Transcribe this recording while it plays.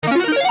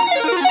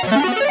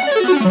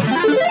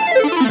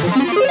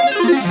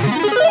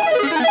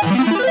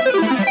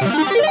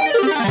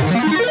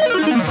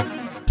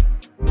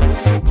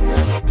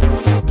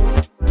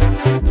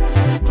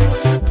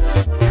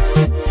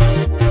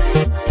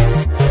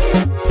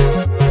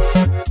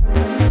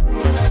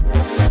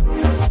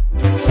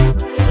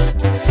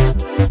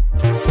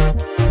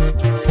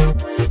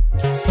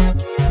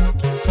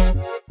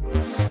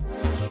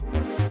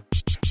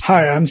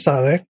Hi, I'm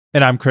Saleh.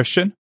 And I'm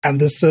Christian. And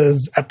this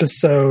is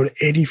episode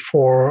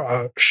 84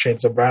 of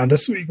Shades of Brown.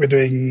 This week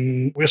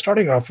we're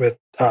starting off with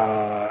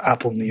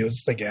Apple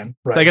News again,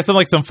 right? I guess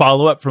some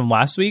follow-up from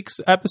last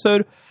week's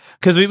episode.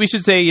 Because we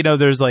should say,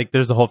 there's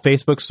a whole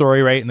Facebook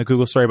story, right? And the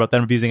Google story about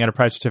them abusing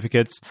enterprise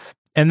certificates.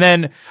 And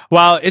then,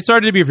 while it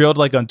started to be revealed,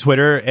 on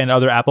Twitter and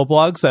other Apple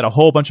blogs, that a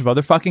whole bunch of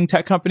other fucking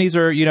tech companies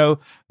are,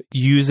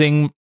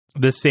 using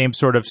the same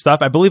sort of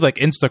stuff. I believe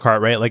Instacart,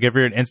 right? If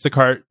you're an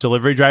Instacart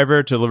delivery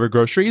driver to deliver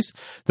groceries,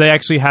 they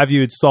actually have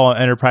you install an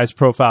enterprise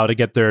profile to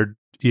get their,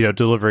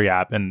 delivery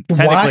app. And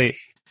technically...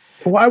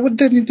 Why would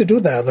they need to do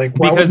that?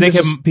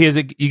 Because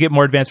you get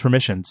more advanced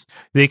permissions.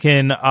 They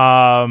can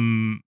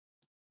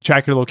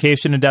track your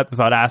location in depth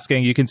without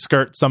asking. You can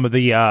skirt some of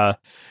the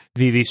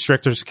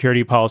stricter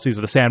security policies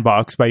of the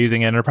sandbox by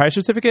using an enterprise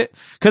certificate,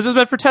 because it's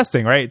meant for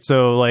testing, right?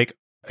 So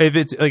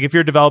if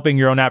you're developing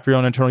your own app for your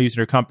own internal use in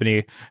your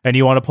company and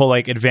you want to pull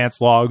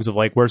advanced logs of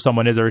where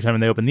someone is every time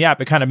they open the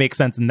app, it kind of makes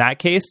sense in that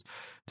case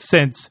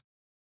since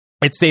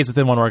it stays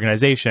within one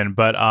organization.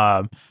 But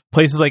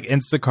places like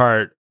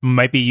Instacart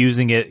might be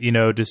using it,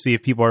 to see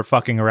if people are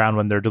fucking around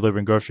when they're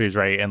delivering groceries,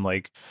 right? And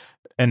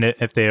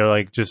if they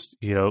are just,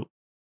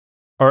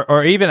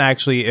 or even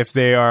actually if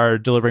they are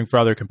delivering for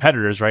other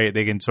competitors, right?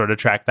 They can sort of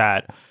track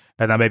that.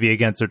 And that might be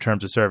against their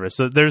terms of service.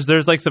 So there's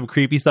some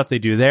creepy stuff they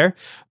do there.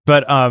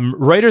 But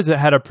Reuters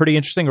had a pretty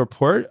interesting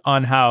report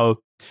on how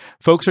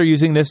folks are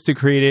using this to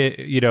create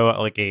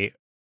a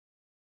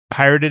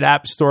pirated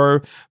app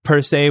store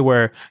per se,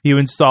 where you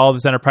install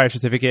this enterprise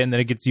certificate and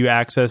then it gets you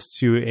access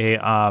to a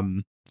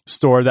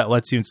store that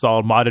lets you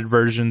install modded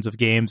versions of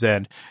games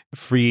and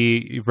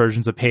free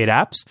versions of paid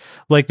apps.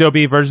 There'll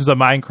be versions of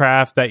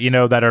Minecraft that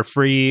that are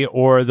free,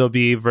 or there'll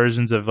be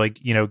versions of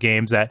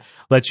games that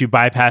let you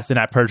bypass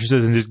in-app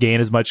purchases and just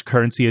gain as much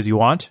currency as you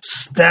want.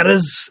 That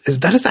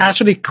is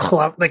actually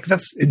clever.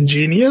 That's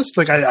ingenious.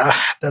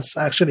 That's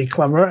actually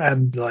clever,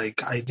 and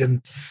I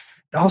didn't.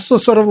 Also,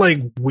 sort of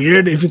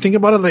weird if you think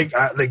about it.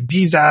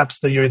 These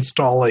apps that you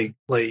install,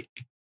 they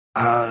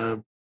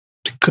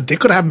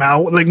could have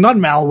not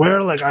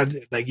malware,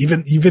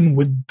 even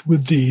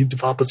with the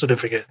developer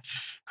certificate.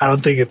 I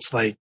don't think it's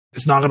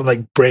not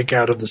gonna break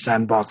out of the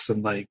sandbox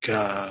and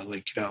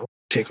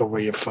take over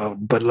your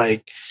phone, but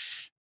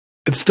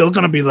it's still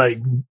gonna be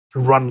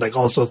run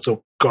all sorts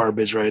of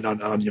garbage right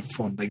on your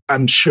phone.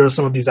 I'm sure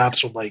some of these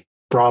apps will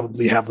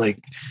probably have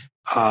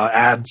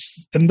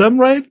ads in them,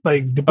 right?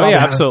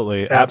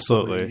 Absolutely,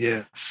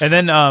 yeah. And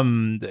then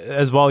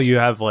as well, you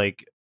have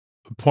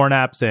porn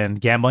apps and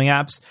gambling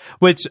apps,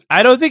 which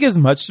I don't think is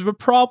much of a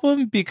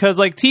problem, because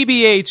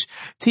TBH,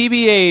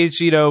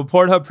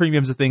 Pornhub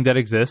Premium's a thing that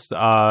exists.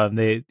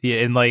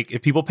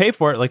 If people pay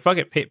for it, fuck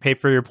it, pay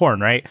for your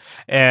porn, right?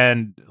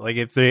 And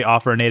if they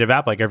offer a native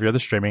app like every other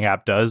streaming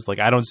app does,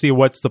 I don't see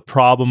what's the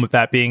problem with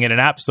that being in an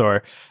app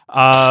store.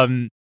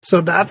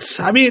 So that's,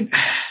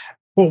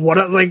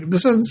 well,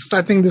 this is,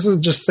 I think this is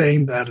just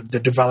saying that the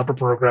developer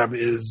program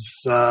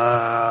is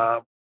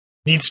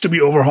needs to be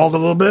overhauled a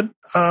little bit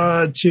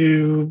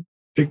to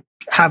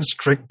have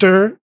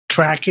stricter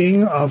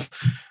tracking of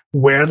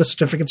where the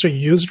certificates are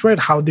used, right?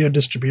 How they are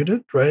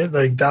distributed, right?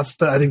 I think that's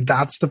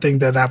the thing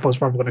that Apple is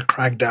probably going to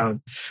crack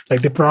down.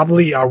 They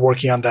probably are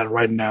working on that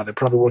right now. They're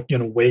probably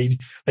working on a way,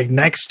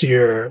 next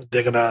year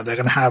they're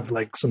gonna have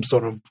some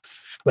sort of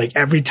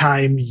every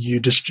time you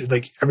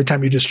distribute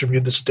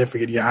the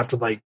certificate, you have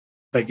to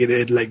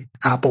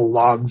Apple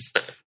logs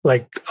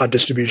a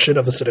distribution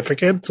of the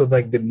certificate, so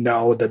they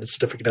know that the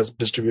certificate has been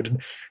distributed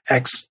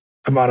X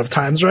amount of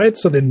times, right?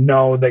 So they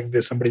know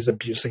there's somebody's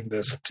abusing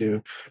this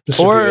to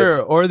distribute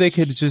it. Or they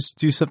could just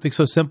do something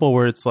so simple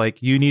where it's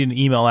you need an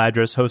email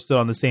address hosted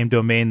on the same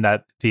domain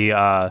that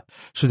the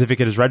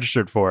certificate is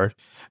registered for.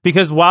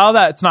 Because while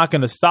that's not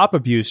going to stop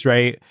abuse,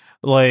 right?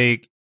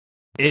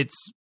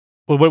 It's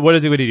what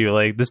is it going to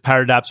do? This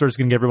pirated app store is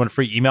going to give everyone a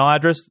free email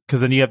address, because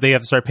then they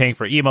have to start paying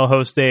for email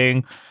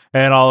hosting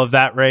and all of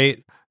that,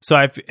 right? So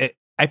I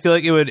feel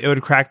it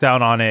would crack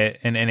down on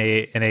it in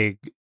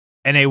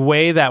a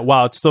way that,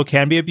 while it still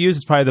can be abused,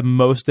 it's probably the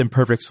most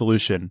imperfect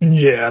solution.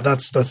 Yeah,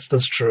 that's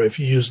true. If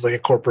you use a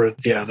corporate,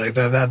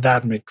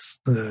 that makes.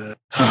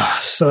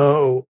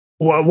 So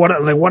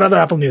what other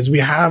Apple news? We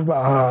have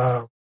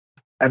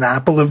an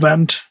Apple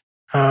event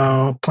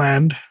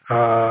planned.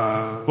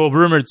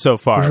 Rumored so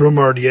far.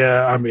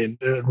 Yeah.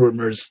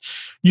 Rumors.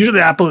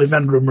 Usually, Apple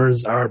event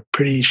rumors are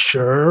pretty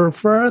sure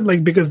for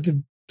it, because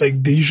they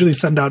usually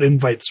send out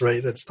invites,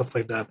 right, and stuff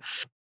like that.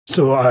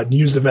 So a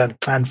news event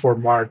planned for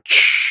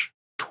March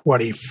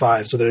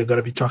 25. So they're going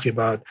to be talking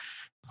about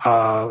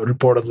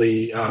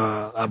reportedly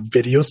a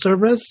video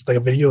service,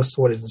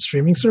 what is the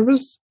streaming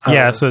service? So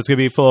it's going to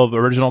be full of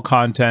original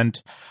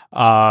content.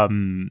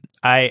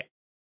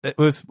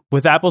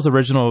 With Apple's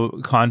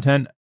original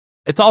content,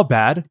 it's all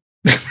bad.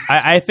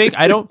 I think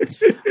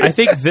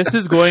this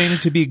is going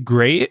to be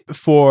great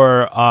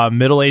for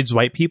middle-aged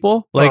white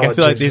people. Like, I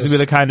feel like these would be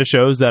the kind of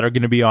shows that are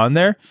going to be on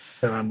there.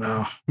 Oh,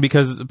 no.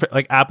 Because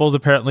like Apple's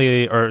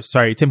apparently, or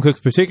sorry, Tim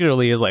Cook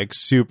particularly is like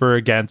super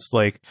against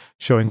like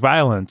showing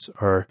violence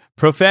or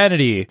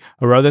profanity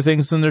or other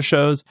things in their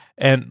shows.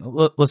 And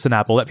listen,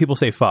 Apple, let people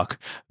say fuck.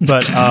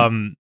 But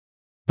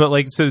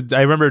like, so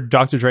I remember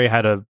Dr. Dre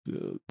had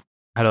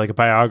like a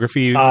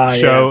biography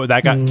show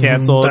that got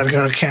canceled.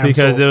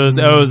 Because it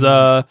was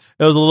a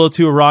little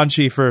too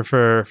raunchy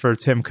for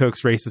Tim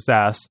Cook's racist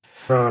ass.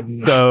 Oh,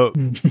 no.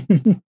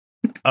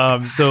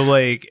 So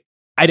like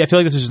I feel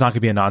like this is just not going to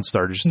be a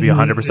non-starter. Just to be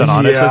 100%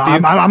 honest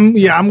with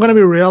you. I'm going to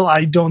be real.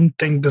 I don't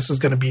think this is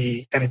going to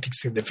be anything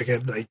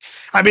significant. Like,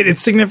 I mean,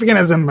 it's significant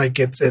as in like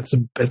it's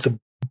a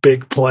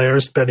big player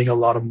spending a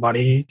lot of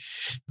money,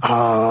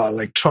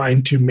 like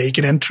trying to make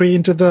an entry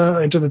into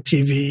the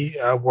TV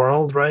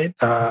world, right?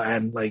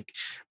 And like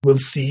we'll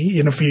see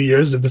in a few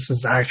years if this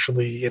is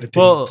actually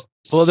anything.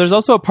 Well, there's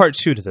also a part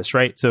 2 to this,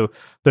 right? So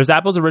there's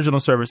Apple's original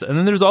service, and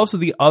then there's also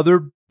the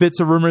other bits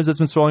of rumors that's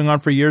been swirling on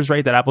for years,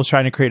 right? That Apple's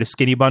trying to create a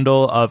skinny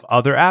bundle of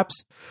other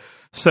apps.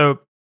 So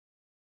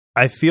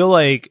I feel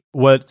like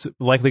what's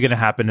likely going to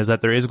happen is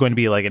that there is going to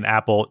be like an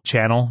Apple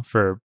channel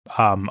for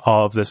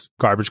all of this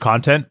garbage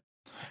content.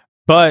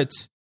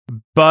 But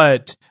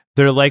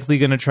they're likely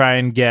going to try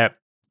and get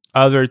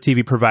other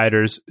TV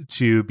providers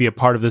to be a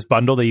part of this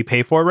bundle that you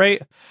pay for,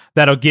 right?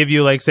 That'll give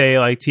you like, say,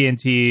 like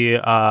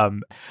TNT,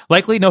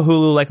 likely no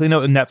Hulu, likely no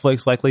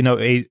Netflix, likely no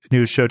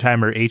new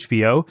Showtime or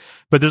HBO.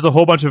 But there's a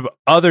whole bunch of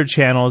other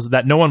channels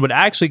that no one would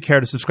actually care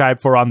to subscribe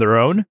for on their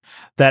own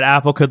that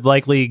Apple could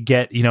likely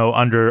get,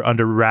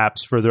 under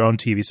wraps for their own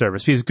TV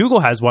service. Because Google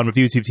has one with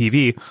YouTube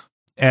TV.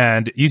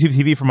 And YouTube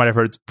TV, from what I've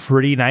heard, it's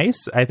pretty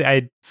nice.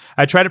 I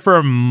tried it for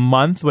a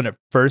month when it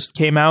first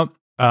came out.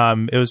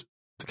 It was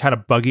kind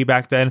of buggy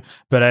back then,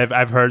 but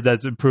I've heard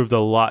that's improved a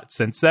lot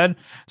since then.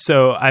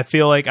 So I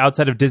feel like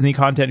outside of Disney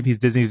content, because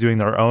Disney's doing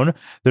their own,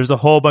 there's a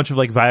whole bunch of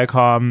like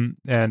Viacom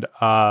and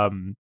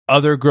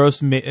other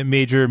gross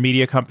major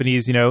media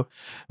companies,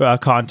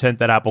 content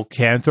that Apple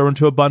can throw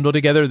into a bundle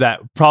together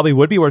that probably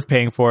would be worth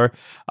paying for,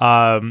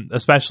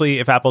 especially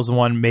if Apple's the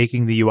one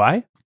making the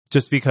UI.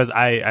 Just because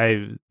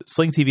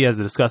Sling TV has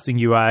a disgusting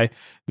UI,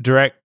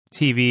 Direct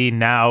TV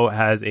now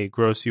has a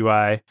gross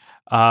UI.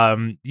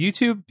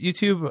 YouTube,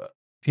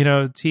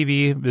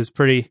 TV is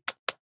pretty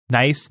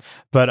nice,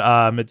 but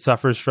it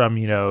suffers from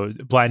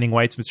blinding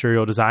whites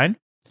material design.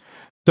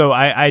 So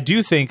I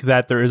do think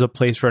that there is a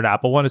place for an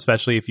Apple one,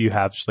 especially if you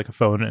have just like a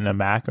phone and a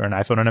Mac, or an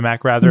iPhone and a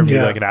Mac rather, maybe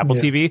like an Apple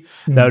TV.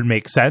 That would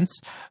make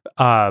sense.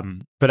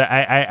 But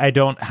I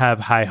don't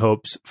have high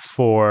hopes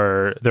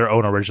for their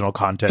own original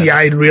content. Yeah,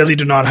 I really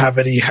do not have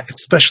any,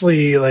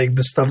 especially like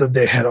the stuff that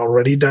they had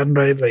already done,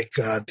 right? Like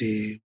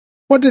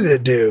what did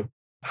it do?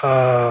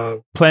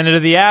 Planet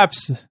of the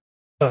Apps.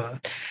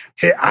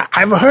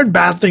 I've heard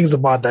bad things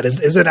about that.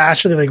 Is it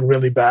actually like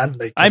really bad?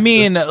 Like,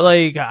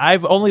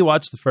 I've only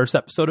watched the first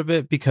episode of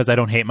it because I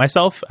don't hate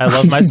myself. I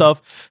love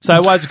myself. So I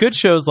watch good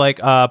shows like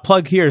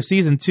Plug Here,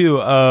 season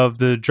 2 of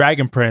The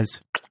Dragon Prince.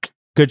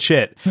 Good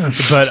shit.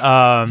 But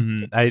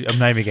I'm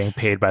not even getting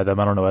paid by them.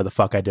 I don't know why the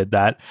fuck I did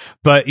that.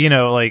 But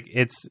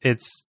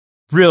it's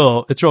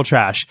real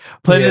trash.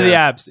 Planet of the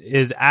Apps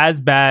is as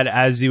bad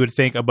as you would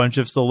think a bunch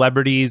of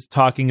celebrities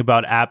talking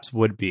about apps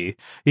would be.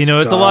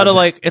 It's a lot of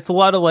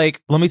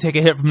like, let me take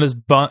a hit from this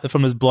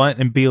blunt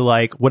and be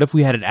like, what if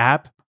we had an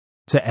app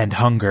to end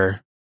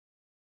hunger?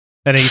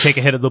 And then you take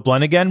a hit of the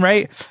blunt again,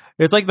 right?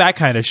 It's like that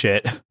kind of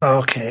shit.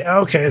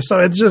 Okay. So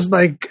it's just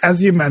like,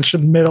 as you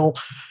mentioned, middle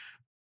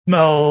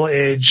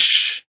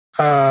age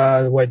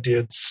white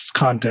dudes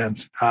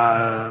content.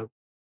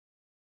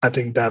 I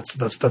think that's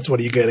what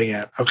you're getting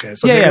at. Okay,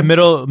 so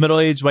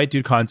middle-aged white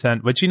dude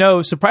content, which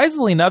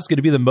surprisingly enough is going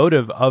to be the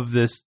motive of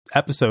this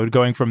episode,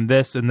 going from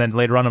this and then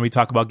later on when we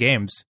talk about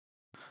games.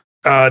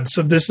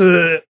 So this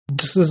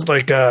was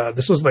like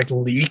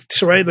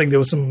leaked, right? Like there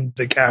was some,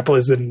 like Apple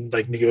is in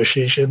like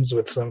negotiations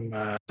with some.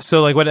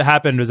 So like what had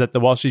happened was that the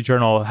Wall Street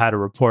Journal had a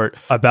report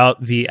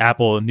about the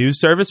Apple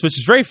News service, which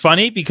is very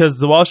funny because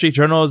the Wall Street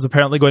Journal is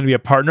apparently going to be a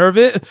partner of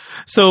it.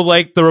 So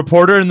like the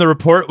reporter in the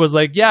report was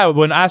like, yeah,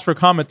 when asked for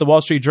comment, the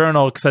Wall Street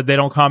Journal said they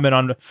don't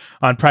comment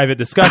on private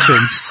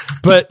discussions,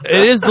 but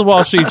it is the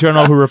Wall Street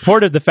Journal who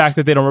reported the fact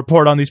that they don't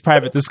report on these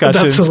private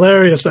discussions. That's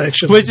hilarious,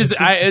 actually. Which is,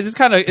 it's just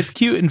kind of, it's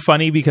cute and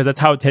funny because that's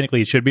how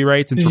technically it should be,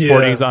 right? Since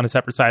reporting is on a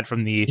separate side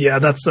from the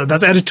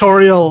that's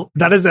editorial.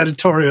 That is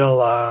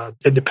editorial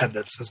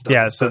independence.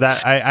 So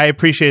that I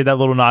appreciated that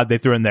little nod they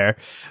threw in there.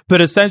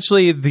 But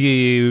essentially,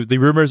 the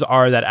rumors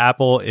are that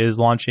Apple is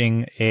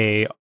launching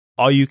a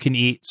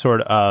all-you-can-eat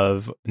sort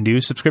of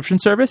news subscription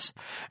service,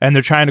 and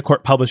they're trying to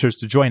court publishers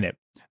to join it.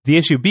 The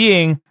issue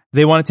being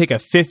they want to take a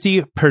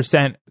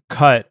 50%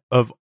 cut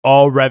of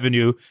all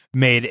revenue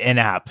made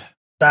in-app.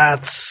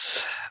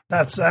 That's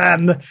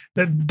and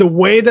the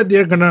way that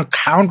they're gonna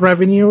count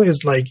revenue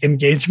is like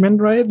engagement,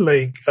 right?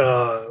 Like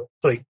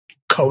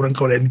quote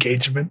unquote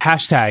engagement.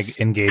 Hashtag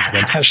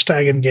engagement.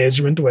 Hashtag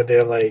engagement, where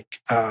they're like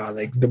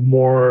the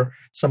more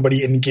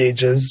somebody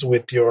engages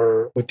with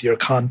your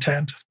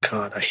content.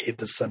 God, I hate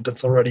this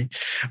sentence already.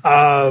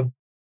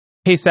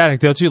 Hey, Static,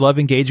 don't you love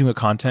engaging with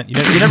content? You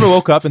never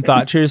woke up and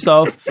thought to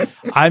yourself,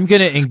 I'm going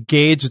to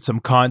engage with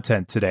some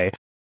content today.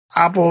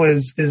 Apple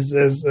is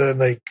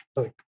like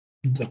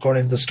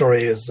according to the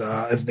story is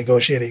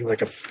negotiating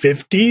like a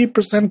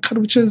 50% cut,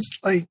 which is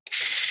like,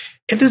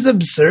 it is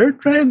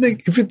absurd, right?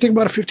 Like if you think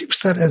about it,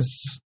 50%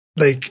 is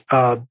like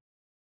a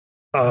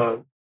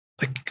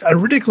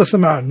ridiculous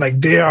amount. Like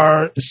they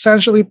are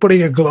essentially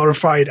putting a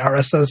glorified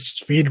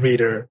RSS feed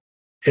reader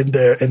in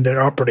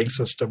their operating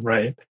system,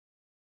 right?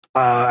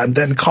 And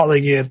then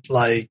calling it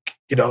like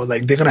they're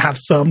going to have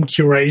some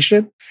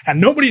curation, and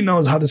nobody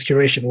knows how this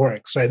curation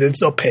works, right?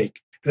 It's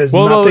opaque.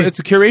 Well, it's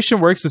a curation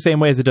works the same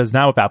way as it does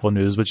now with Apple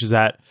News, which is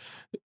that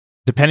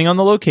depending on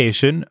the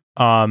location,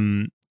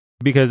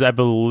 because I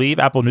believe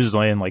Apple News is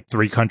only in like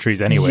 3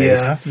 countries anyways.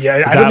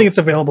 Yeah. I don't think it's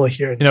available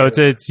here.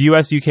 It's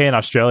US, UK, and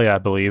Australia, I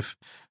believe.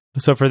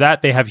 So for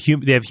that, they have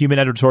human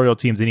editorial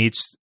teams in each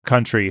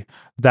country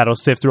that'll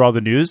sift through all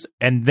the news,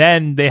 and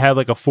then they have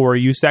like a For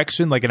You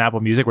section, like in Apple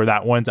Music, where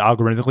that one's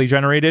algorithmically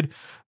generated.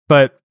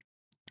 But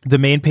the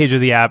main page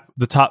of the app,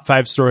 the top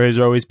 5 stories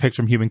are always picked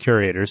from human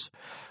curators.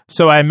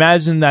 So I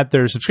imagine that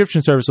their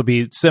subscription service will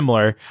be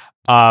similar,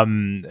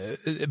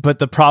 but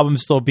the problem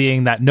still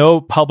being that no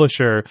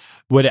publisher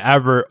would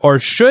ever, or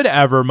should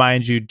ever,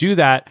 mind you, do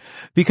that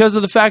because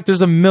of the fact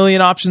there's a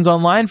million options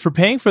online for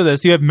paying for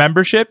this. You have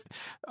membership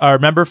or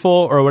Memberful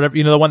or whatever,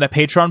 the one that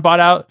Patreon bought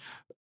out.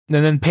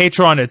 And then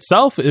Patreon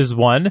itself is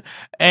one.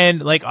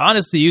 And like,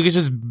 honestly, you could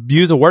just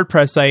use a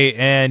WordPress site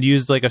and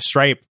use like a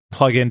Stripe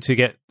plugin to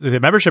get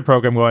the membership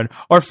program going.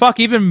 Or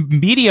even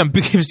Medium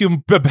gives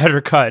you a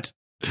better cut.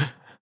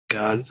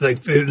 God,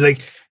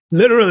 like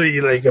literally,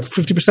 like a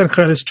 50%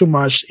 cut is too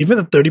much. Even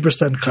a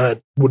 30%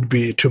 cut would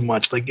be too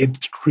much. Like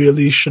it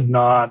really should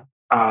not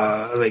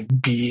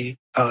be.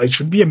 It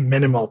should be a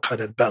minimal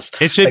cut at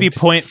best. It should be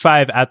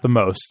 0.5 at the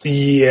most.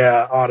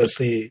 Yeah,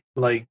 honestly,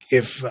 like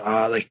if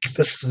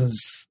this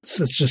is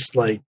just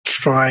like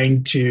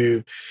trying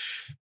to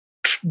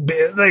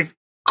like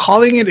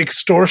calling it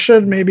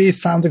extortion. Maybe it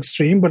sounds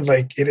extreme, but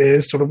like it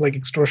is sort of like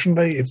extortion.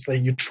 Right? It's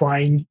like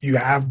you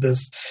have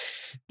this.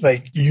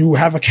 Like you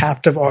have a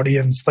captive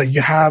audience, like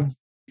you have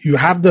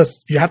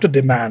to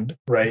demand,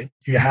 right?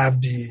 You have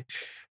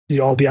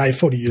all the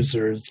iPhone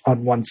users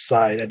on one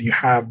side, and you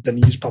have the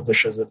news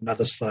publishers on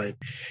another side.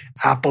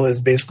 Apple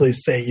is basically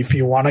saying, if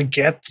you want to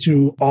get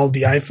to all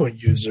the iPhone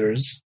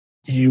users,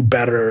 you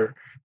better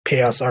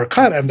pay us our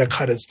cut, and the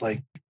cut is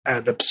like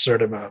an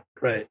absurd amount,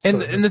 right?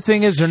 And the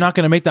thing is, they're not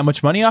going to make that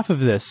much money off of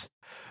this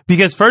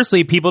because,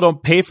 firstly, people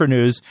don't pay for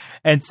news,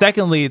 and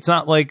secondly, it's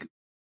not like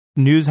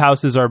news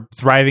houses are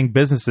thriving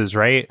businesses,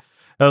 right?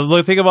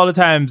 Think of all the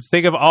times,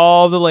 think of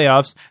all the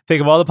layoffs,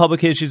 think of all the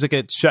publications that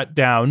get shut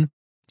down.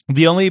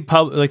 The only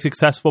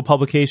successful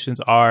publications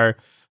are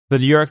the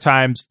New York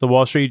Times, the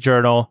Wall Street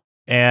Journal,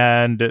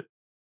 and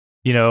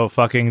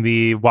fucking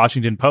the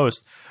Washington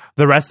Post.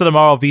 The rest of them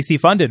are all VC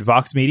funded.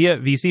 Vox Media,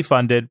 VC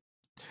funded.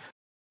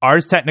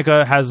 Ars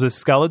Technica has a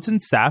skeleton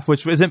staff,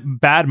 which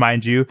isn't bad,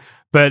 mind you,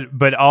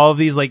 but all of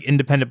these like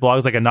independent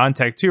blogs, like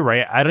AnonTech too,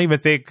 right? I don't even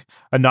think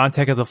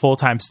AnonTech has a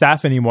full-time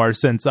staff anymore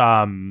since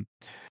the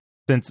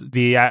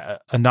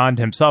Anand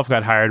himself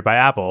got hired by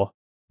Apple.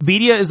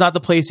 Media is not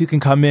the place you can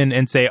come in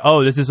and say,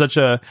 oh, this is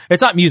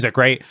it's not music,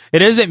 right?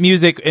 It isn't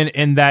music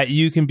in that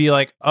you can be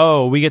like,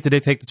 oh, we get to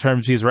dictate the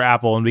terms because we're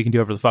Apple and we can do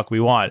whatever the fuck we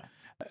want.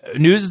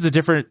 News is a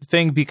different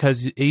thing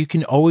because you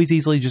can always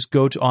easily just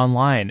go to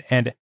online,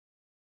 and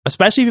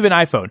especially if you have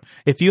an iPhone.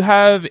 If you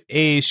have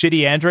a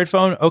shitty Android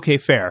phone, okay,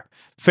 fair.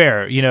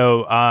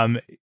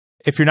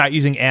 If you're not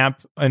using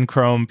AMP in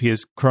Chrome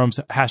because Chrome's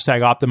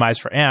hashtag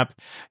optimized for AMP,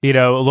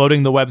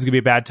 loading the web is going to be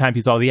a bad time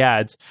because all the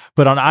ads.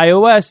 But on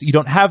iOS, you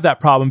don't have that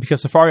problem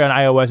because Safari on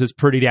iOS is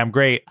pretty damn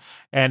great.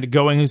 And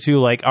going to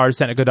like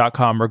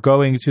artstechnica.com or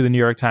going to the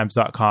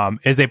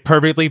NewYorkTimes.com is a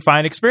perfectly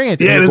fine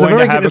experience. Yeah, you're going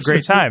to have a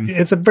great time.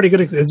 It's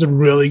a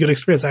really good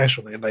experience,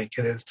 actually. Like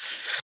it is.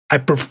 I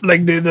prefer,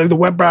 like the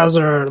web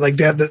browser, like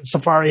the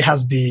Safari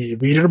has the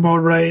reader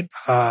mode, right?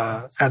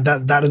 And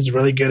that is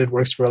really good. It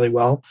works really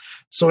well.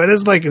 So it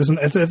is like it's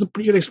a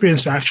pretty good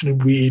experience to actually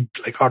read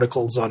like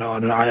articles on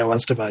an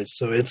iOS device.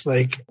 So it's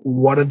like,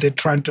 what are they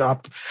trying to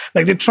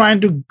they're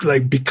trying to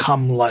like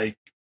become like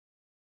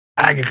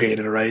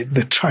aggregator, right?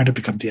 They're trying to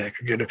become the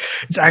aggregator.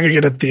 It's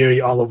aggregator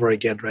theory all over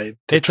again, right?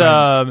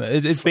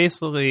 It's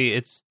basically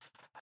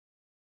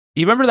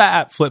you remember that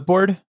app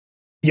Flipboard?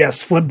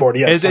 Yes, Flipboard.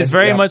 Yes, it's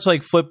very much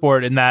like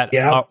Flipboard in that,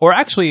 or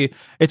actually,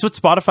 it's what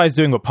Spotify's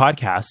doing with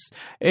podcasts.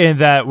 In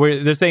that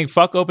they're saying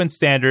fuck open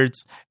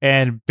standards,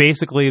 and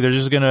basically they're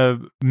just gonna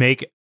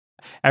make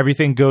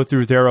everything go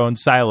through their own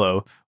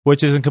silo,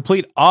 which is in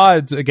complete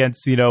odds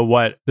against,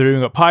 what they're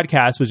doing with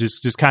podcasts, which is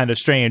just kind of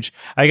strange.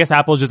 I guess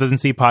Apple just doesn't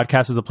see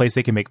podcasts as a place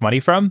they can make money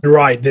from.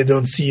 Right. They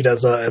don't see it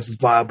as a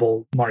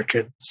viable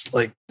market,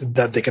 like,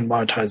 that they can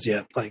monetize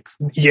yet. Like,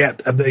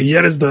 yet.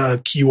 Yet is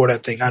the keyword, I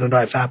think. I don't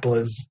know if Apple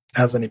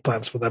has any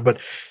plans for that, but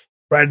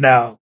right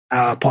now,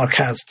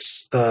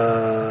 podcasts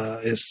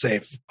is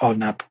safe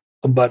on Apple.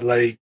 But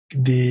like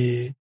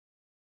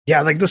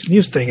this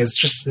news thing is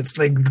just, it's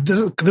like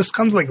this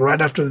comes like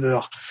right after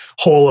the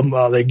whole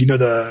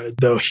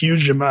the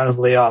huge amount of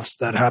layoffs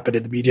that happened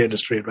in the media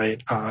industry, right?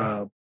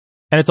 And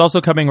it's also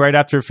coming right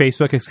after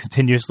Facebook has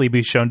continuously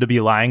been shown to be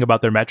lying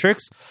about their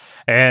metrics.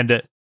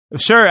 And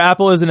sure,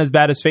 Apple isn't as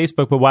bad as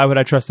Facebook, but why would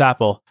I trust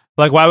Apple?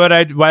 Like,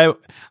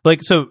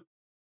 so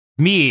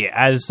me,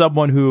 as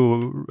someone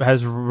who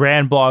has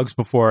ran blogs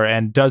before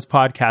and does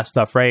podcast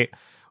stuff, right?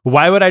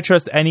 Why would I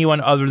trust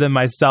anyone other than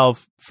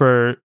myself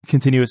for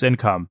continuous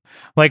income?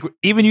 Like,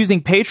 even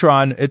using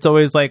Patreon, it's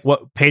always like,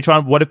 what if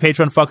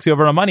Patreon fucks you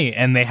over on money?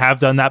 And they have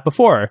done that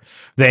before.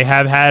 They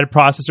have had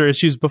processor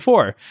issues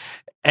before.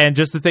 And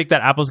just to think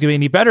that Apple's getting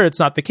any better, it's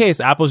not the case.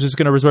 Apple's just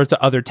going to resort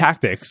to other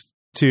tactics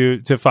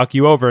to fuck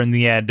you over in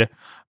the end,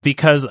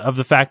 because of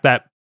the fact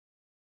that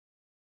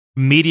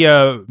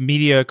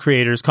media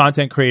creators,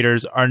 content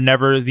creators are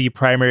never the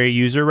primary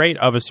user rate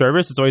of a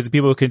service. It's always the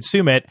people who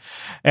consume it,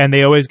 and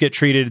they always get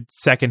treated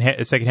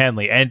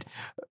secondhandly. And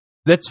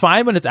that's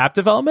fine when it's app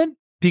development,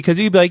 because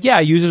you'd be like, yeah,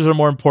 users are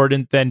more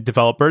important than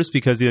developers,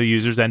 because the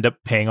users end up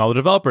paying all the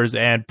developers,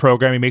 and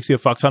programming makes you a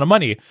fuck ton of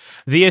money.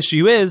 The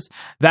issue is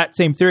that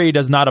same theory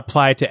does not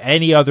apply to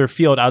any other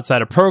field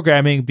outside of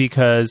programming,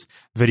 because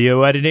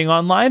video editing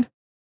online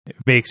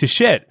makes you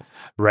shit.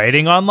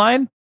 Writing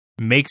online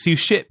makes you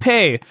shit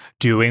pay.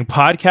 Doing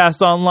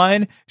podcasts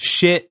online,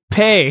 shit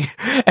pay.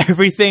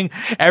 Everything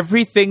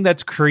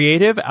that's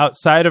creative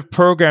outside of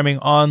programming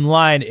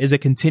online is a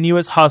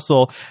continuous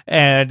hustle,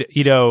 and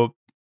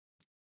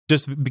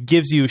just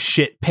gives you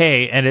shit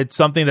pay, and it's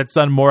something that's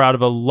done more out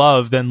of a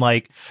love than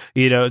like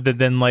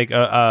than like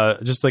a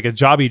just like a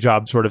jobby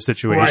job sort of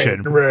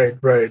situation. Right.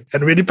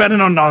 And we're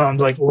dependent on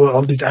like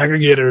all these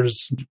aggregators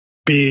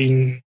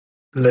being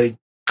like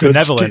good,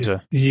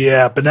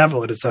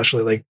 benevolent,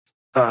 essentially, like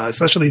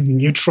essentially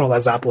neutral,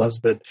 as Apple has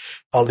been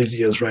all these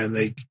years, right?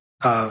 Like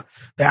the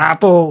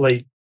Apple,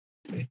 like,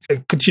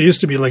 it continues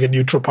to be like a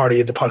neutral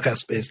party in the podcast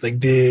space. Like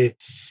they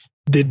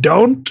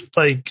don't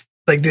like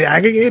they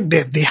aggregate.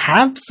 They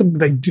have some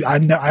like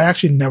I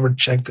actually never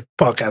checked the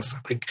podcast.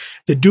 Like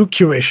they do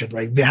curation,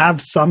 right? They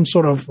have some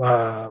sort of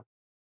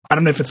I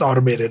don't know if it's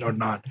automated or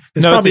not.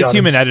 It's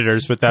human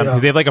editors with them,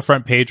 because they have like a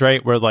front page,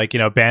 right, where like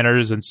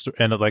banners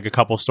and like a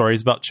couple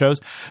stories about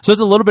shows. So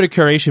it's a little bit of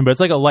curation, but it's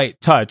like a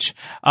light touch.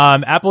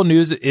 Apple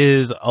News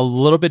is a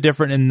little bit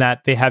different in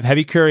that they have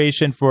heavy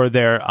curation for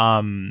their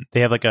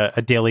they have like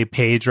a daily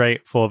page,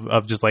 right, full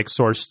of just like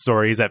source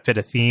stories that fit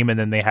a theme, and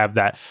then they have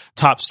that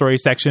top story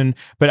section,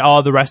 but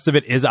all the rest of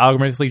it is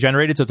algorithmically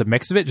generated, so it's a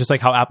mix of it, just like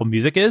how Apple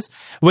Music is.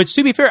 Which,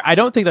 to be fair, I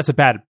don't think that's a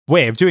bad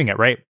way of doing it,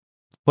 right?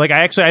 Like,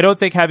 I don't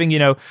think having,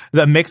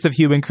 the mix of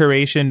human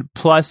curation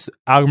plus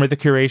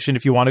algorithmic curation,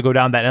 if you want to go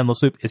down that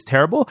endless loop, is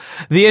terrible.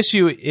 The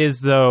issue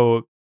is,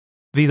 though,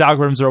 these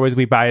algorithms are always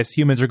going to be biased.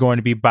 Humans are going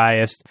to be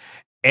biased.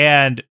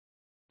 And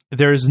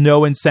there's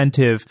no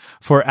incentive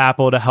for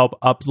Apple to help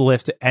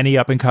uplift any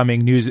up-and-coming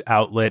news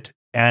outlet.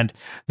 And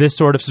this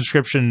sort of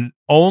subscription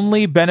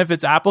only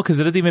benefits Apple, because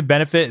it doesn't even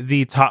benefit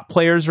the top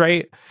players,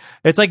 right?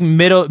 It's like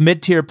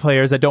mid-tier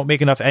players that don't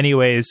make enough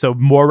anyways, so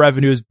more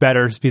revenue is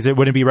better, because it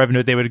wouldn't be revenue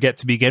that they would get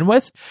to begin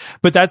with.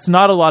 But that's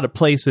not a lot of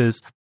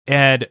places.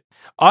 And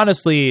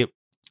honestly,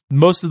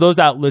 most of those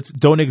outlets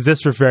don't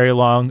exist for very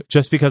long,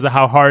 just because of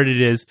how hard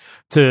it is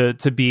to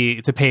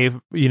pay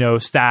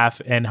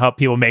staff and help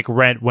people make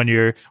rent when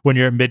you're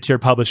a mid-tier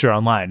publisher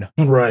online.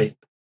 Right.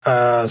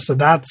 So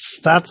that's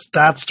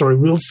that story.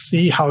 We'll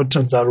see how it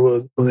turns out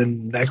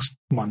within next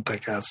month, I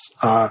guess.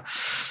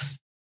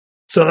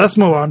 So let's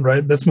move on,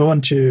 right? Let's move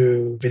on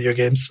to video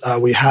games.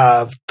 We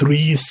have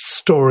 3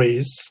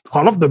 stories,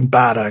 all of them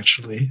bad,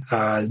 actually.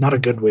 Not a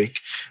good week.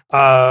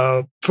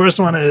 First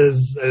one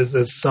is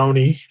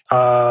Sony.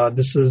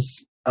 This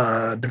is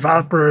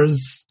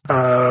developers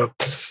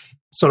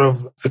sort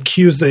of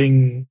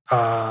accusing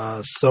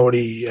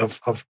Sony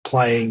of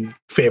playing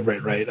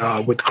Favorite,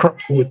 right? With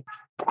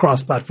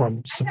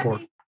cross-platform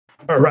support.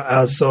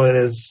 So it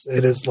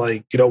is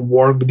like,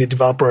 the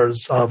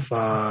developers of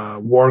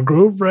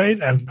Wargroove, right?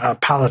 And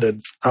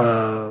Paladins.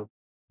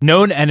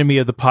 Known enemy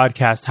of the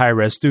podcast,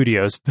 Hi-Res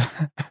Studios.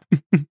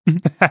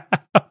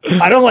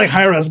 I don't like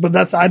Hi-Res,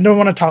 but I don't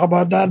want to talk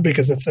about that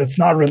because it's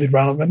not really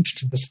relevant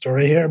to the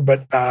story here.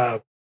 But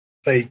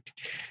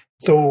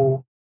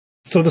so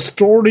the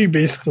story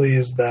basically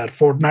is that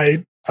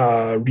Fortnite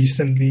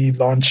recently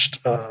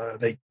launched,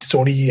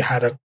 Sony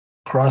had a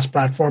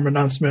cross-platform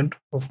announcement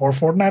for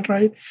Fortnite,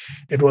 right?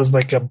 It was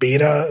like a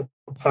beta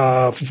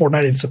for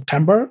Fortnite in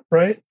September,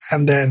 right?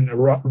 And then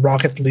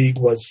Rocket League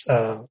was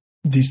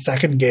the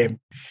second game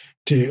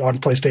on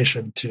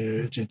PlayStation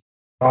to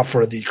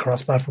offer the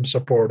cross-platform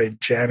support in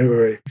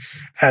January,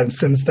 and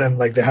since then,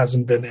 like there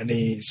hasn't been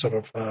any sort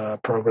of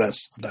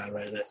progress on that,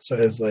 right? So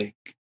it's like,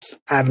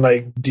 and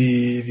like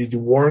the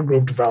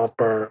Wargroove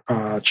developer,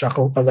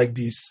 Chuckle, like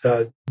these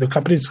the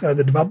companies,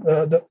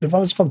 the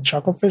developers called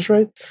Chucklefish,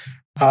 right?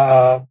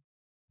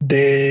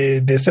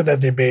 They said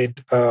that they made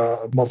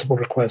multiple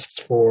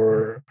requests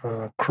for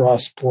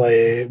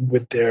cross-play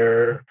with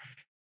their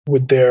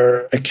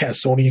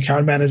Sony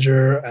account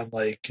manager, and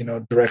like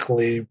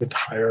directly with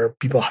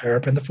people higher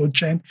up in the food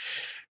chain,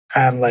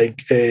 and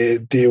like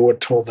they were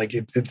told like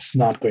it's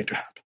not going to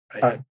happen,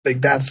 right?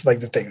 Like that's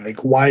like the thing, like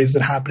why is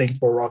it happening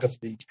for Rocket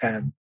League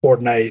and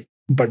Fortnite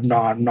but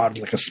not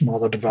like a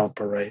smaller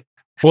developer, right?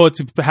 Well,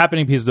 it's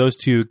happening because those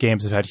two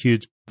games have had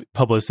huge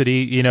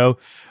publicity,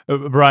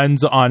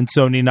 runs on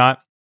Sony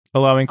not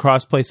allowing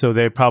crossplay, so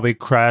they probably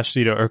crashed,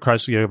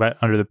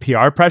 under the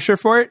PR pressure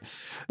for it.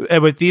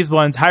 And with these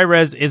ones,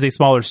 Hi-Rez is a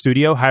smaller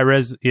studio.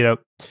 Hi-Rez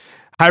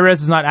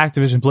is not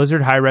Activision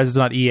Blizzard. Hi-Rez is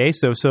not EA,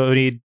 so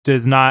Sony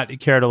does not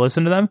care to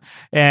listen to them.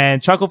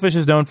 And Chucklefish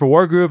is known for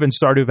Wargroove and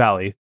Stardew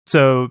Valley,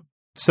 so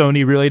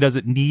Sony really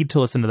doesn't need to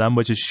listen to them,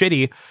 which is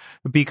shitty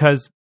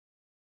because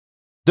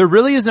there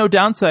really is no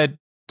downside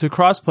to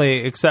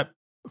crossplay except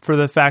for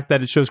the fact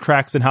that it shows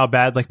cracks in how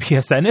bad like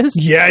PSN is.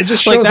 Yeah, it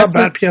just shows how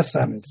bad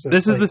PSN is.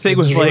 This is the thing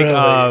with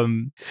like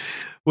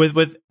with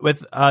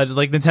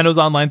like Nintendo's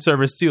online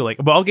service too. Like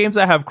all games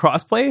that have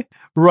crossplay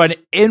run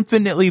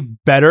infinitely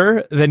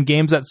better than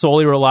games that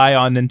solely rely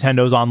on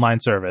Nintendo's online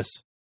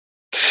service.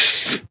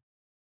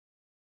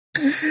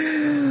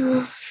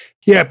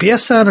 Yeah,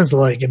 PSN is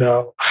like,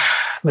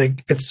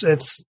 like it's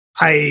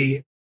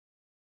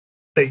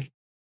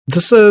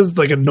this is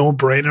like a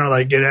no-brainer,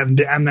 like, and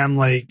then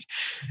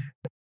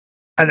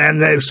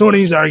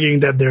Sony's arguing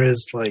that there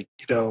is like,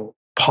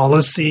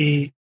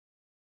 policy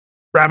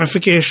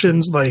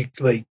ramifications, like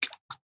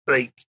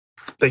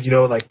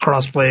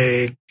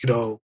cross-play,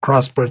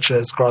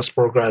 cross-purchase,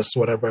 cross-progress,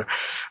 whatever.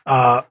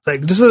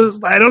 Like this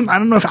is, I don't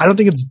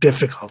think it's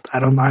difficult. I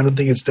don't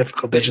think it's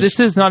difficult. This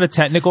is not a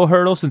technical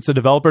hurdle since the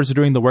developers are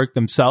doing the work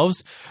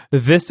themselves.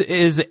 This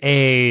is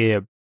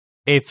a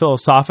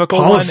philosophical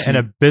policy one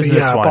and a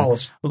business one.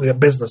 Policy. Yeah,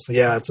 business.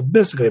 Yeah, it's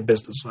basically a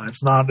business one.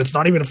 It's not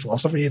even a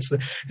philosophy. It's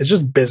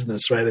just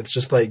business, right? It's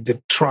just like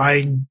the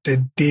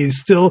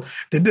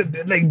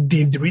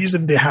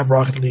reason they have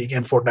Rocket League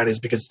and Fortnite is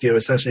because they were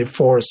essentially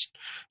forced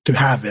to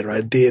have it,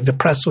 right? The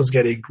press was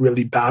getting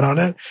really bad on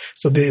it,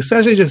 so they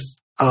essentially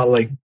just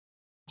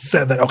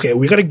said that, okay,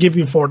 we're gonna give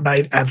you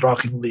Fortnite and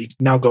Rocket League,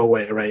 now go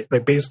away, right?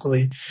 Like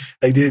basically,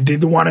 like they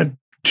wanted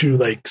to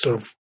like sort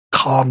of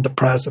calm the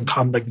press and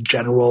calm like the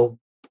general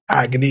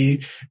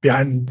agony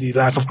behind the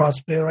lack of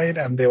crossplay, right?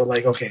 And they were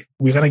like, okay,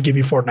 we're gonna give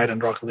you Fortnite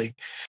and Rocket League.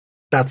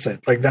 That's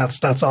it. Like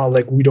that's all.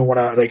 Like we don't want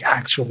to like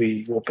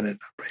actually open it up,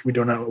 right? We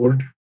don't know.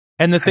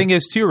 And the thing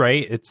is too,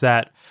 right? It's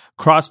that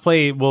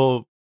crossplay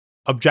will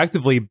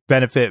objectively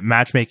benefit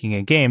matchmaking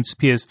in games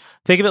because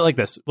think of it like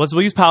this.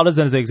 We'll use Paladins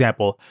as an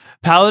example.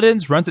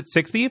 Paladins runs at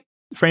 60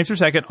 frames per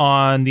second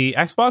on the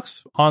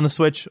Xbox, on the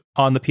Switch,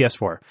 on the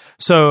PS4.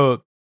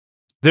 So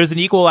there's an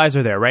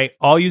equalizer there, right?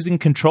 All using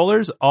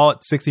controllers, all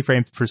at 60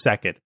 frames per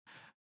second.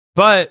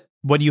 But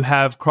when you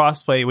have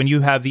crossplay, when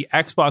you have the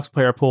Xbox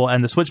player pool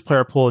and the Switch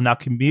player pool now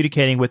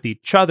communicating with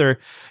each other,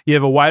 you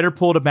have a wider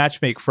pool to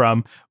matchmake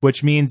from,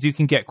 which means you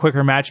can get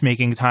quicker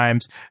matchmaking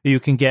times. You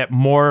can get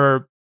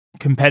more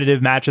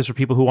competitive matches for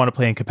people who want to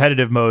play in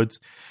competitive modes.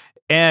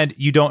 And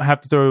you don't have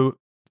to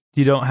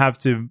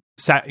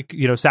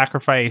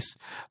sacrifice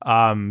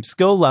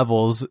skill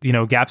levels,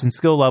 gaps in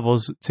skill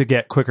levels to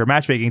get quicker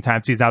matchmaking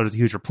times because now there's a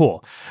huger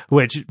pool,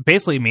 which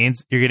basically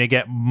means you're going to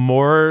get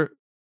more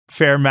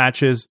fair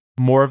matches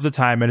more of the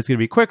time and it's going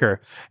to be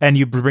quicker. And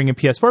you bring in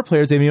PS4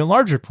 players, they have an even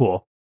larger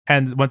pool.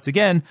 And once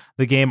again,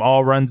 the game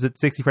all runs at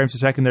 60 frames per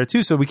second there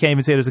too, so we can't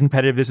even say there's a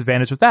competitive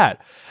disadvantage with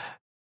that.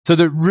 So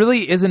there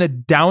really isn't a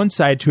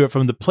downside to it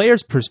from the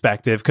player's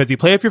perspective because you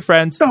play with your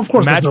friends. No, of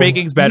course,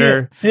 matchmaking's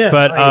better,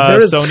 but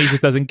Sony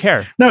just doesn't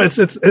care. No,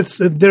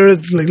 there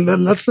is like,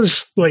 let's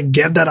just like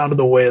get that out of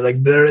the way.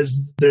 Like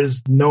there's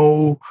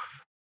no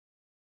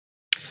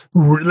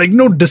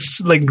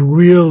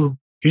real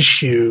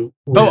issue.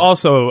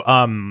 Also,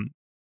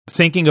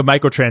 syncing of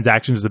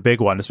microtransactions is a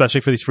big one, especially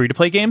for these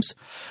free-to-play games.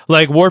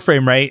 Like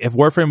Warframe, right? If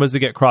Warframe was to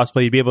get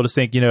crossplay, you'd be able to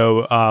sync,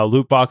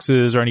 loot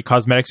boxes or any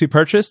cosmetics you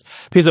purchased.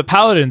 Because with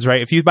Paladins,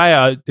 right? If you buy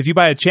a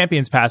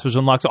Champions Pass, which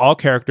unlocks all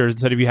characters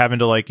instead of you having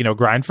to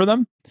grind for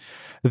them,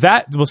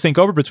 that will sync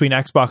over between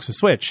Xbox and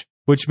Switch.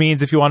 Which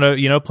means if you want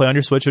to, play on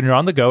your Switch when you're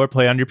on the go or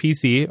play on your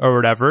PC or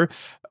whatever,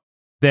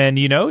 then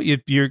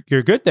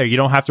you're good there. You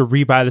don't have to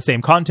rebuy the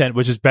same content,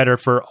 which is better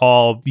for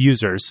all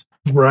users.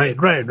 Right.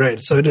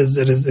 So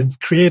it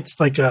creates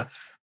like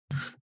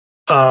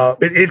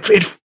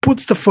it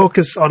puts the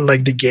focus on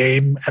like the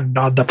game and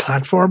not the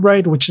platform,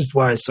 right? Which is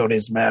why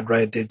Sony's mad,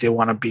 right? They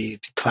want to be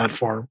the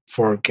platform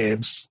for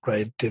games,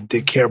 right?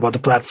 They care about the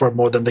platform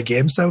more than the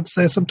games, I would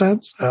say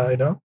sometimes,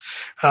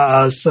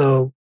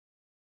 So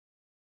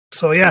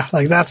so yeah,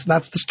 like that's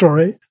the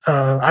story.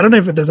 I don't know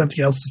if there's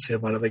anything else to say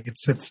about it. Like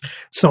it's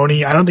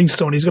Sony. I don't think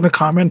Sony's going to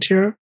comment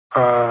here.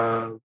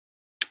 I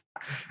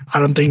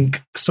don't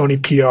think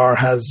Sony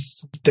PR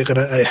they're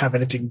going to have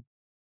anything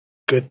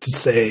good to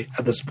say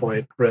at this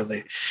point,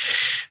 really.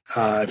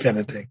 If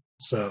anything.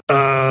 So,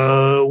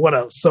 what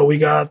else? So we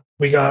got.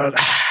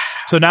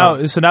 So now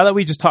that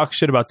we just talked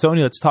shit about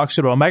Sony, let's talk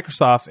shit about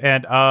Microsoft.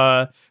 And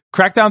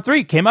Crackdown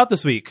 3 came out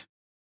this week.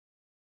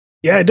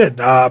 Yeah, it did.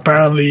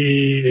 Apparently,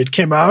 it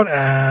came out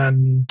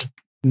and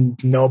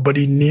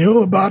nobody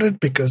knew about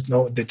it because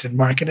they didn't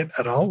market it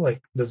at all.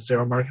 Like there's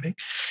zero marketing.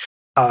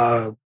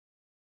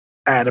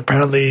 And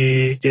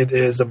apparently, it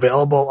is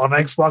available on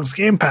Xbox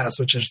Game Pass,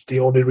 which is the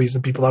only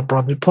reason people are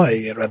probably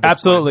playing it.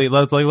 Absolutely.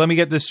 Let me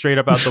get this straight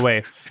up out the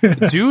way.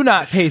 Do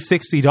not pay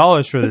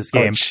 $60 for this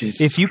game.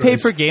 If you pay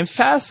for Games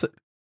Pass,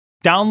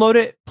 download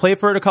it, play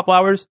for it a couple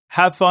hours,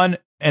 have fun,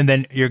 and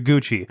then you're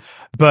Gucci.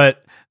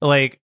 But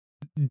like,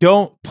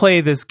 don't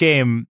play this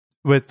game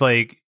with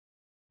like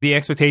the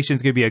expectation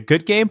it's going to be a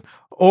good game,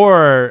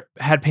 or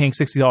had paying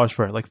 $60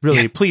 for it. Like,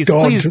 really, please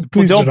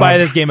don't buy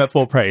this game at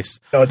full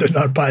price. No, do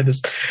not buy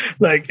this.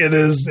 Like, it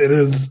is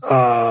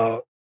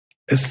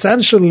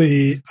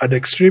essentially an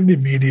extremely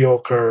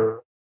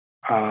mediocre,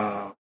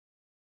 bog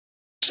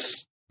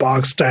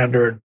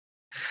standard.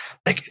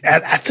 Like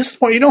at this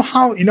point, you know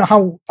how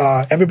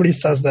everybody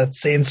says that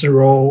Saints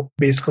Row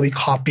basically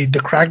copied the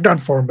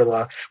Crackdown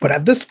formula, but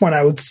at this point,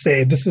 I would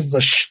say this is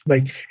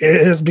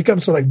it has become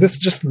so like this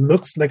just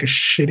looks like a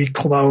shitty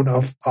clone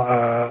of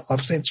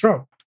Saints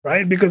Row,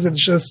 right? Because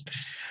it's just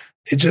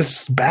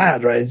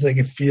bad, right? It's like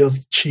it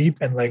feels cheap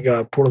and like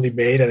poorly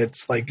made, and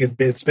it's like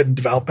it's been in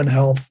development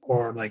hell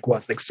for like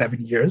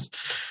 7 years.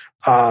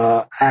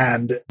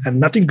 And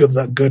nothing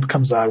good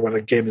comes out when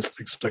a game is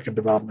like stuck in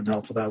development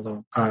hell for that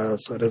long.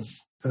 So it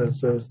is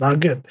not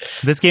good.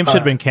 This game should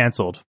have been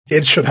canceled.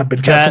 It should have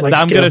been canceled.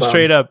 I'm going to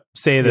straight up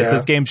say this. Yeah.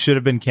 This game should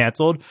have been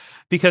canceled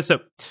because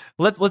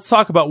let's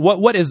talk about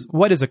what is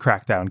a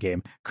Crackdown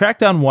game.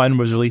 Crackdown 1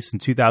 was released in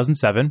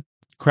 2007.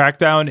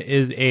 Crackdown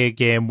is a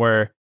game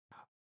where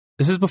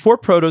this is before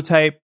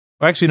Prototype.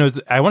 Actually, no,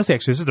 I want to say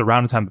this is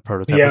around the time of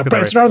Prototype. Yeah,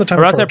 it's around the time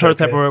of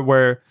Prototype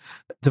where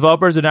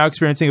developers are now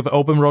experimenting with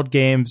open world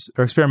games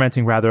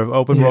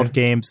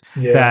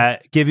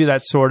that give you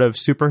that sort of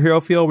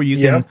superhero feel where you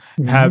can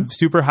have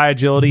super high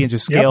agility and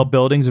just scale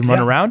buildings and run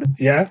around.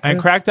 Yeah.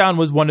 And Crackdown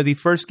was one of the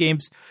first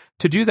games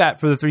to do that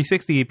for the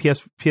 360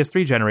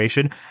 PS3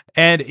 generation.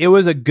 And it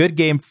was a good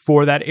game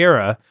for that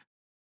era.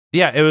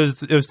 Yeah, it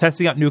was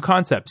testing out new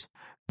concepts.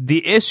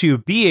 The issue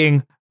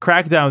being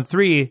Crackdown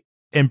 3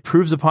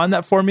 improves upon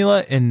that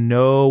formula in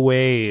no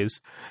ways.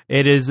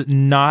 It is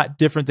not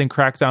different than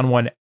Crackdown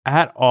 1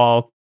 at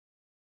all.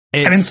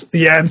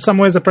 In some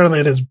ways, apparently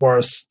it is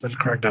worse than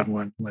Crackdown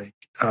 1. Like,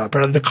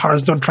 apparently the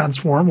cars don't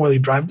transform while you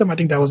drive them. I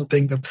think that was a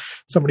thing that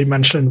somebody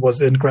mentioned was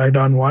in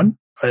Crackdown 1.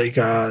 Like,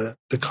 the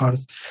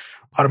cars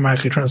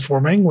automatically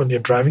transforming when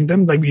you're driving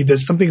them. Like,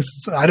 there's something,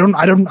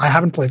 I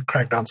haven't played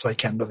Crackdown, so I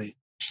can't really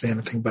say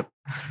anything, but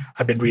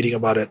I've been reading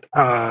about it.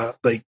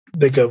 Like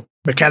a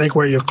mechanic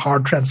where your car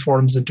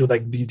transforms into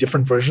like the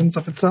different versions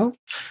of itself.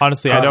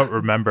 Honestly, I don't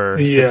remember.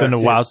 It's been a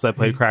while since I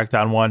played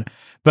Crackdown 1,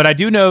 but I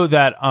do know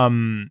that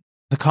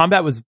the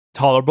combat was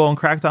tolerable in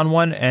Crackdown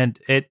 1, and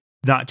it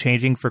not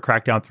changing for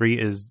Crackdown 3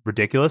 is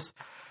ridiculous.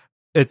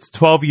 It's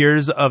 12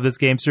 years of this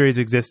game series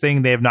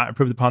existing. They have not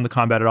improved upon the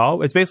combat at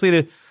all. It's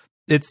basically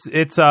it's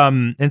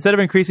instead of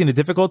increasing the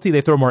difficulty,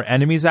 they throw more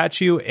enemies at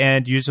you,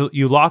 and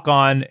you lock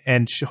on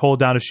and hold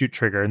down a shoot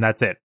trigger, and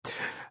that's it.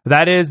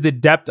 That is the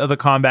depth of the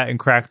combat in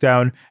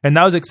Crackdown, and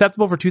that was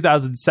acceptable for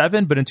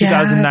 2007, but in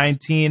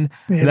 2019,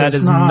 that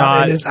is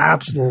not. It is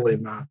absolutely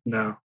not.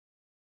 No,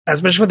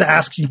 especially for the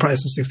asking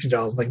price of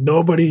 $60. Like,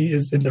 nobody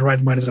is in the right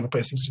mind is going to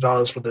pay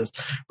 $60 for this.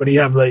 When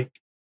you have like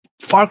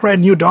Far Cry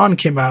New Dawn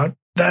came out,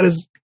 that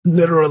is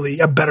literally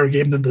a better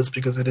game than this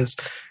because it is.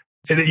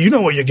 You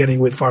know what you're getting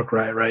with Far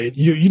Cry, right?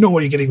 You know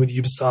what you're getting with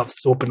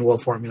Ubisoft's open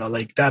world formula.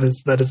 Like that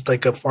is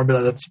like a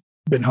formula that's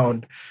been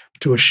honed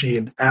to a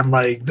sheen, and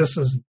like this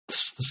is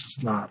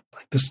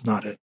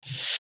not it.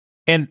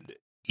 And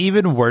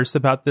even worse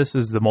about this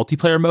is the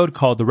multiplayer mode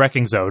called the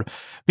Wrecking Zone,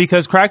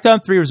 because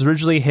Crackdown 3 was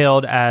originally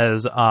hailed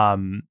as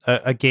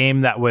a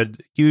game that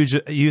would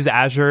use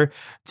Azure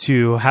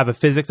to have a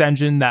physics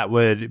engine that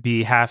would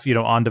be half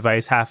on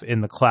device, half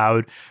in the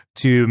cloud,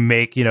 to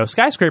make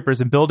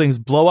skyscrapers and buildings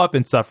blow up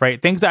and stuff,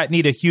 right? Things that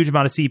need a huge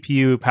amount of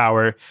CPU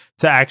power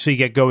to actually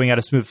get going at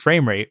a smooth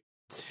frame rate.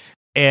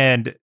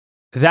 And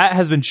that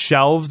has been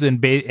shelved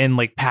and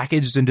like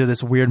packaged into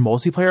this weird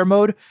multiplayer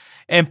mode.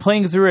 And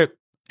playing through it,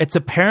 it's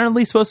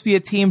apparently supposed to be a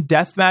team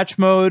deathmatch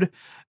mode,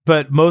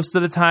 but most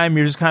of the time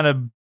you're just kind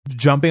of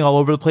jumping all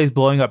over the place,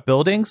 blowing up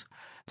buildings.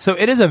 So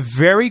it is a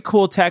very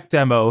cool tech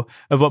demo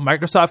of what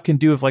Microsoft can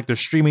do with like their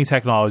streaming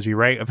technology,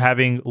 right? Of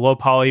having low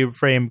poly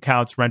frame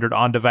counts rendered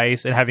on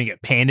device and having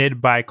it painted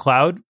by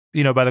cloud,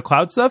 by the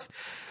cloud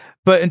stuff.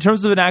 But in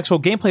terms of an actual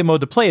gameplay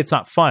mode to play, it's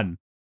not fun.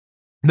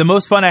 The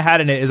most fun I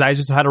had in it is I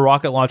just had a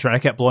rocket launcher and I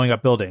kept blowing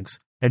up buildings.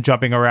 and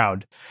jumping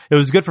around. It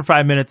was good for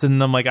 5 minutes,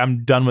 and I'm like,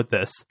 I'm done with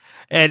this.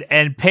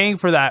 And paying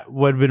for that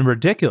would have been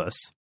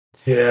ridiculous.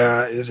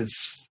 Yeah, it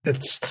is.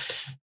 It's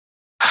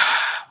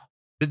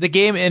the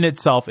game in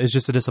itself is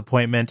just a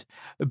disappointment.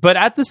 But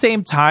at the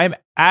same time,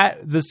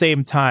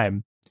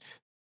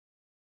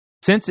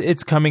 since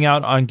it's coming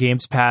out on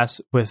Games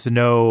Pass with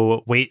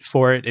no wait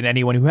for it, and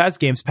anyone who has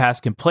Games Pass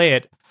can play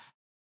it,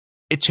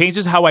 it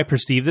changes how I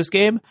perceive this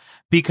game,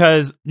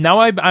 because now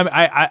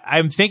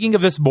I'm thinking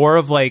of this more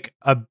of like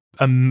an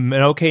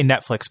okay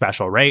Netflix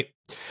special, right?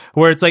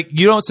 Where it's like,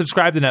 you don't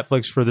subscribe to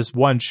Netflix for this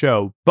one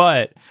show,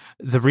 but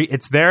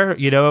it's there.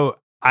 You know,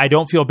 I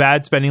don't feel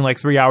bad spending like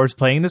 3 hours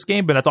playing this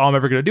game, but that's all I'm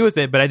ever going to do with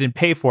it. But I didn't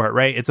pay for it,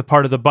 right? It's a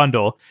part of the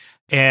bundle,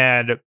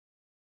 and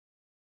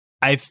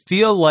I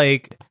feel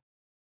like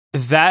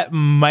that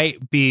might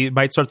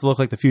start to look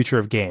like the future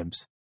of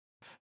games,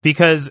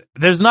 because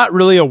there's not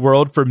really a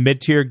world for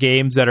mid-tier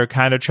games that are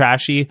kind of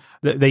trashy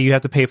that you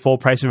have to pay full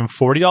price, even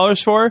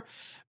 $40 for.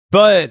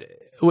 But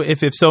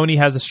if Sony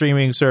has a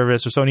streaming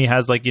service, or Sony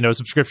has like, you know,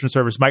 subscription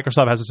service,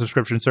 Microsoft has a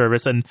subscription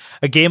service, and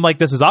a game like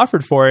this is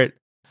offered for it,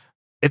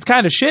 it's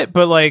kind of shit,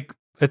 but like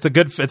it's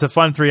a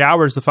fun 3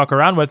 hours to fuck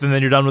around with, and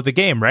then you're done with the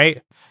game,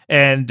 right?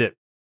 And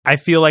I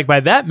feel like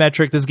by that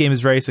metric, this game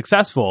is very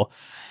successful.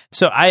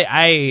 So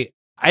I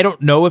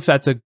don't know if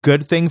that's a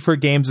good thing for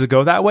games to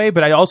go that way,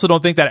 but I also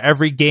don't think that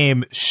every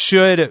game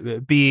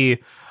should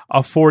be a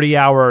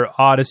 40-hour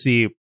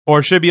odyssey,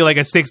 or should be like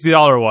a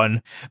 $60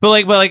 one.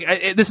 But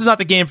this is not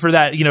the game for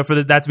that, you know,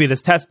 for that to be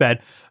this test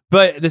bed.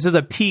 But this is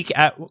a peek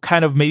at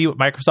kind of maybe what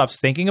Microsoft's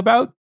thinking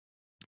about.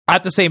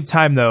 At the same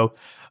time, though,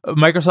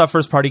 Microsoft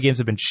first-party games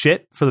have been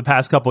shit for the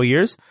past couple of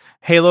years.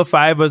 Halo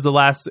 5 was the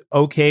last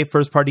okay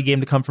first-party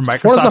game to come from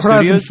Microsoft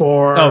Studios.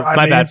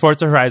 Bad.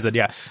 Forza Horizon,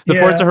 yeah.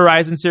 Forza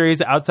Horizon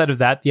series, outside of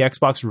that, the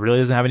Xbox really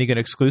doesn't have any good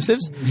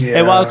exclusives. Yeah.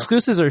 And while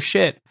exclusives are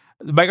shit,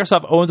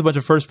 Microsoft owns a bunch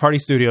of first-party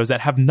studios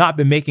that have not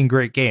been making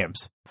great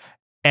games.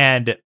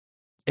 And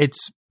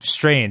it's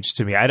strange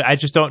to me. I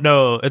just don't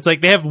know. It's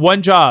like they have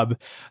one job.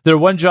 Their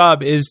one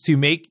job is to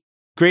make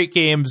great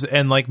games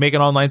and like make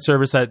an online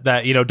service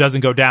that you know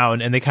doesn't go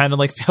down, and they kind of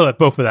like fail at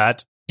both of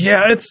that.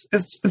 Yeah, it's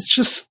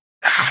just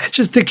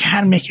they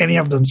can't make any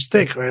of them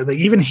stick, right? Like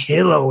even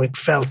Halo, it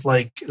felt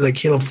like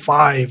Halo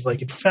 5,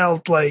 like it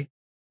felt like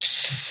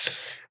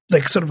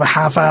sort of a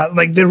half-assed.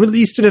 Like they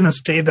released it in a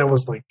state that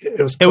was like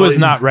it was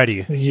not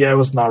ready. Yeah, it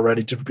was not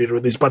ready to be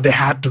released, but they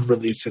had to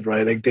release it,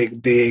 right? Like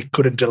they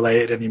couldn't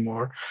delay it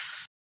anymore.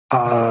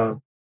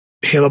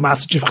 Halo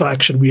Master Chief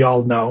Collection, we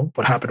all know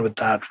what happened with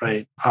that,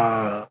 right?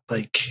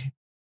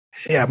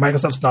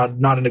 Microsoft's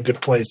not in a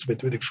good place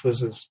with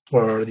exclusives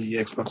for the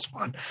Xbox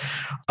One.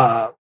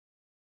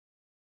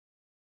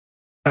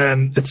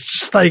 And it's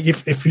just like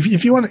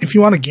if you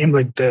want a game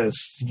like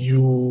this,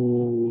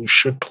 you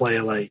should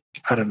play like,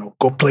 I don't know,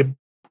 go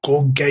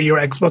get your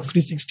Xbox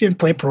 360 and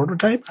play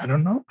Prototype. I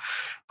don't know.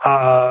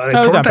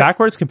 Got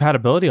backwards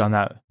compatibility on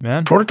that,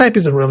 man. Prototype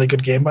is a really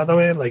good game, by the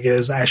way. Like, it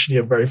is actually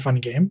a very fun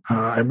game.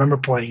 I remember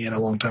playing it a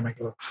long time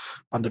ago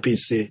on the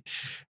PC.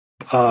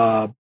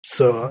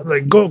 So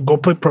like, go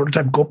play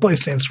Prototype. Go play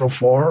Saints Row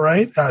 4,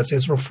 right?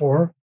 Saints Row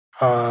 4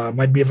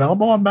 might be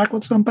available on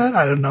backwards compat.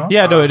 I don't know.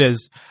 Yeah, no, it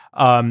is.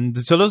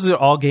 So those are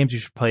all games you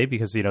should play,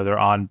 because you know they're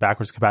on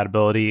backwards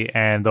compatibility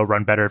and they'll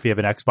run better if you have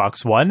an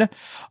Xbox One.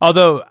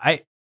 Although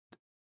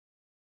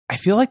I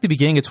feel like the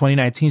beginning of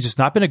 2019 has just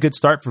not been a good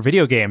start for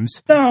video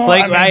games. No,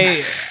 like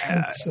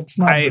it's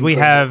not. We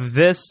have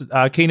this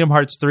Kingdom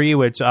Hearts 3,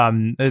 which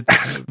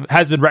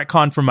has been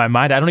retconned from my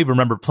mind. I don't even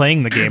remember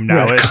playing the game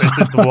now.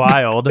 It's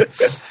wild,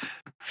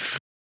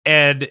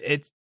 and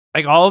it's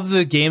like all of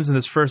the games in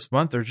this first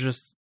month are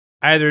just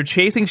either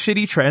chasing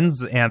shitty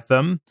trends,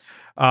 Anthem,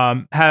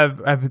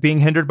 have being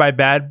hindered by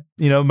bad,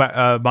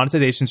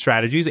 monetization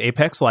strategies,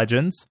 Apex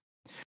Legends,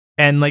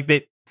 and like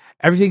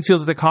everything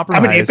feels like a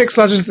compromise. I mean, Apex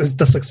Legends is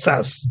the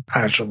success,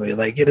 actually.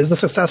 Like, it is the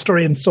success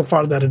story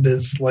insofar that it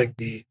is like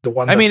the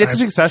one. I mean, it's a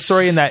success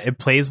story in that it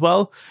plays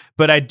well,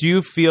 but I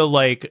do feel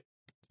like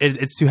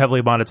it's too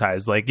heavily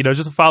monetized. Like,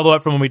 just a follow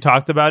up from when we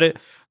talked about it.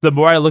 The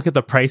more I look at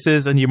the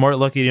prices and you more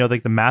look at,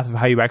 like the math of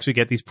how you actually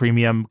get these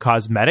premium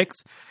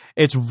cosmetics,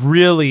 it's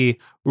really,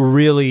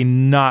 really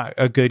not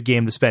a good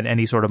game to spend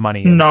any sort of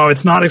money in. No,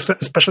 it's not,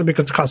 especially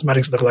because the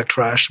cosmetics look like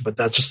trash, but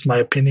that's just my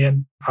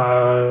opinion.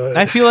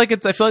 I feel like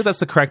that's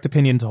the correct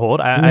opinion to hold.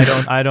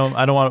 I don't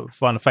want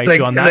to fight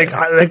you on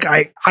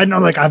that. I know,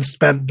 like, I've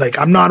spent, like,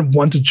 I'm not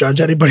one to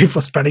judge anybody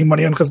for spending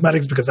money on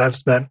cosmetics, because I've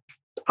spent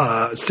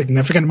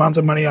significant amounts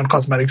of money on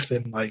cosmetics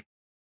in like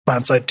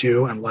PlanSide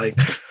 2 and like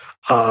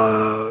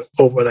I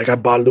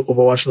bought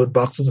Overwatch loot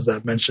boxes, as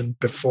I've mentioned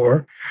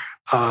before.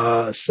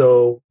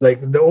 So like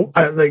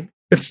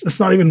it's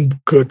not even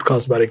good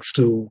cosmetics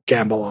to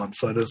gamble on.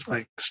 So it is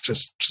like, it's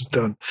just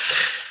don't.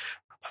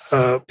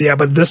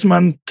 But this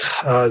month,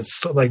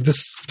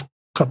 this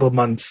couple of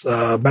months,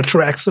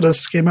 Metro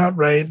Exodus came out,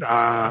 right?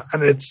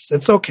 And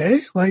it's okay.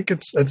 Like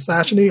it's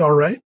actually all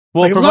right.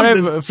 Well,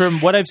 like,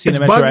 from what I've seen in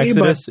Metro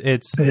Exodus,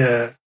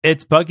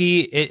 it's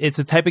buggy. It's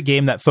a type of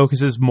game that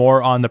focuses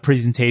more on the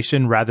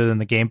presentation rather than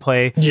the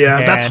gameplay.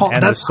 Yeah, that's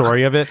the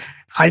story of it.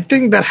 I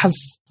think that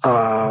has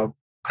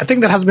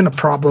been a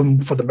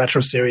problem for the Metro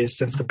series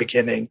since the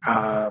beginning.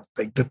 But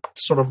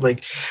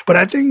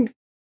I think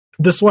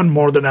this one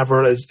more than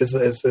ever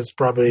is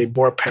probably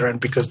more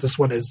apparent because this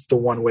one is the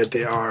one where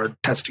they are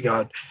testing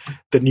out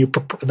the new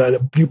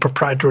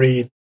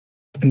proprietary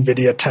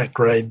NVIDIA tech,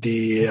 right?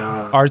 The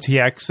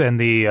RTX and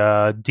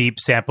the deep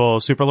sample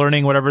super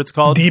learning, whatever it's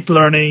called. Deep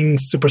learning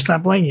super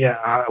sampling,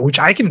 which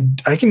I can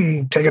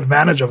take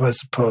advantage of, I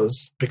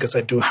suppose, because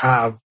I do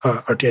have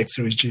RTX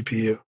series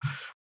GPU.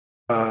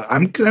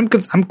 I'm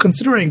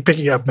considering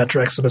picking up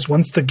Metro Exodus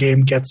once the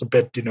game gets a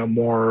bit,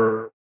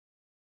 more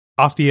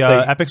off the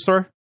Epic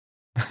Store.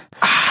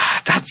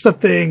 That's the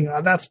thing.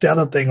 That's the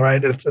other thing,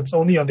 right? It's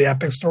only on the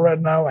Epic Store right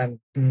now, and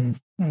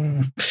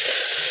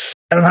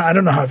I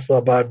don't know how I feel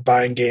about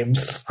buying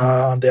games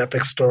on the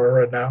Epic Store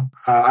right now.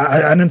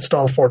 I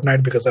uninstalled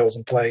Fortnite because I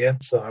wasn't playing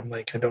it, so I'm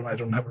like, I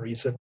don't have a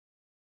reason.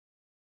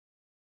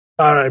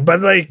 All right, but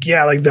the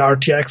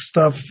RTX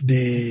stuff,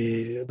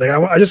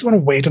 I just want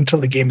to wait until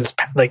the game is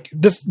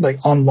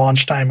on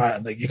launch time.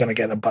 You're gonna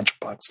get a bunch of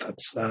bugs.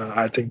 That's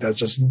I think that's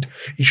just,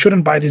 you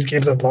shouldn't buy these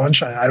games at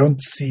launch. I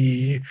don't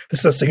see,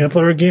 this is a single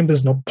player game.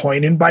 There's no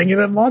point in buying it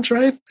at launch,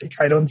 right?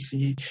 I don't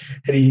see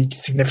any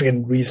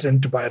significant reason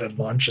to buy it at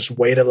launch. Just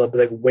wait a little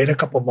bit, wait a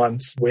couple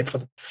months, wait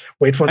for.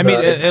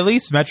 At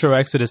least Metro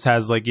Exodus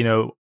has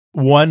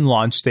one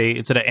launch date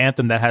instead of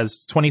Anthem that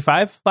has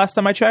 25 last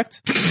time I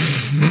checked.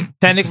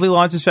 Technically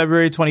launches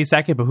February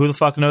 22nd, but who the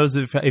fuck knows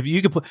if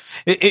you could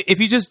if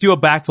you just do a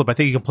backflip, I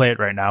think you can play it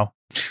right now.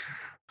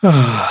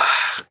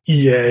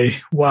 EA,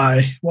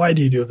 why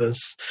do you do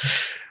this?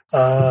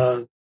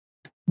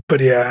 But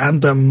yeah,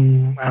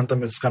 Anthem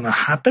is gonna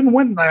happen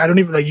when? I don't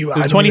even you. The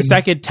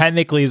 22nd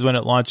technically is when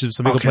it launches.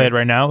 Some people play it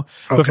right now,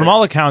 but from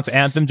all accounts,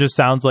 Anthem just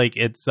sounds like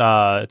it's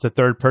a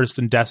third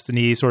person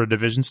Destiny sort of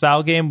Division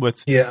style game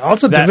with. Yeah,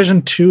 also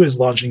Division 2 is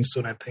launching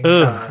soon, I think.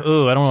 I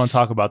don't want to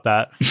talk about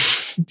that.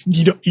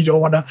 You don't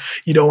want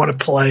to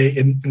play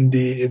in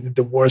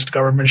the worst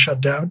government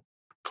shutdown.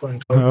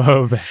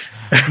 Oh,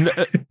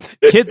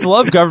 kids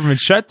love government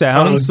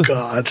shutdowns. Oh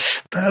God,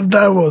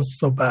 that was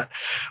so bad.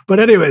 But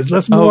anyways,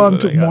 let's move on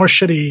to more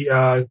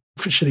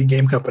shitty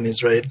game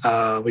companies, right?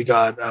 We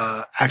got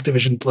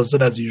Activision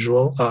Blizzard as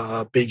usual,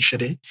 big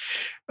shitty.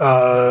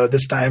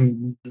 This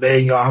time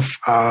laying off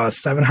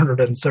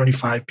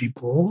 775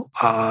 people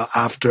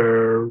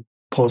after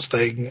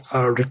posting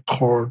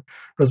record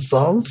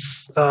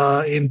results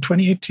in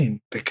 2018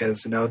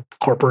 because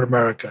corporate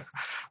America.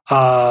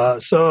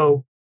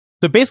 So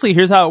basically,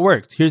 here's how it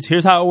worked.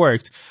 Here's how it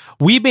worked.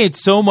 We made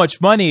so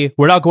much money,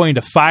 we're not going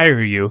to fire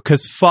you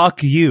because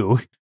fuck you.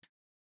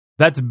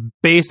 That's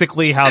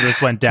basically how this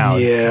went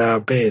down. Yeah,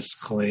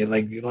 basically,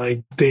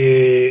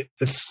 the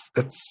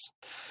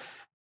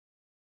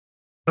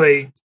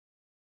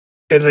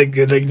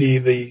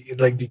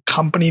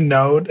company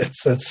note,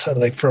 it's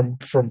from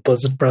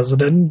Blizzard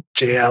president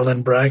J.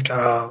 Allen Brack.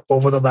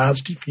 Over the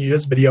last few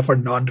years, many of our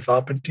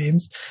non-development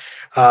teams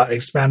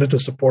expanded to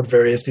support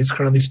various needs.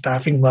 Currently,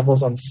 staffing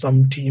levels on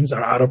some teams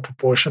are out of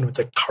proportion with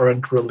the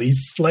current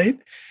release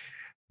slate.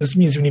 This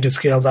means we need to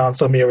scale down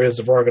some areas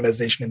of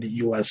organization in the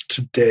U.S.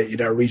 today. In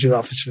our regional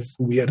offices,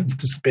 we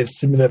anticipate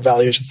similar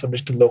evaluation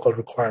submission to local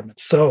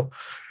requirements. So,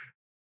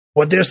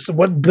 what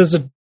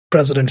Blizzard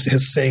president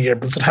is saying here,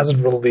 Blizzard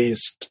hasn't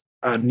released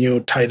a new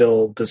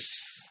title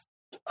this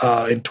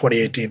in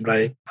 2018,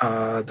 right?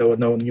 There were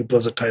no new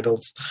Blizzard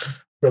titles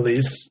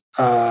released,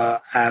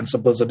 and so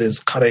Blizzard is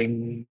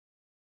cutting,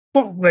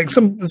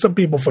 some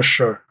people for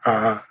sure.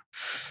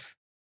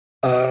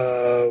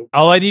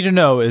 All I need to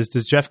know is,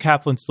 does Jeff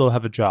Kaplan still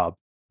have a job?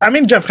 I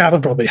mean, Jeff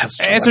Kaplan probably has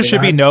a job. Answer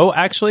should be no,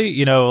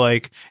 actually.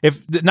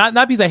 If not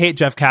because I hate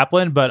Jeff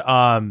Kaplan, but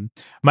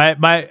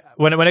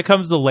when it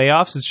comes to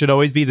layoffs, it should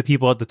always be the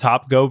people at the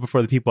top go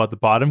before the people at the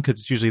bottom because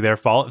it's usually their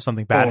fault if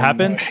something bad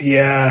happens.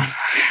 Yeah.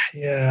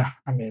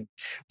 I mean,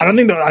 I don't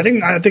think though. I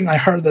think I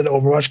heard that the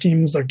Overwatch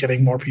teams are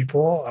getting more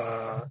people.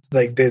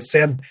 They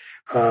said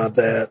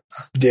that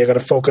they're going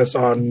to focus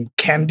on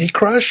Candy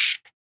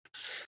Crush,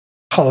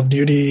 Call of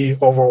Duty,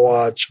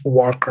 Overwatch,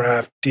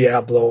 Warcraft,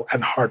 Diablo,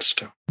 and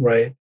Hearthstone,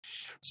 right?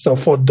 So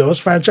for those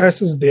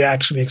franchises, they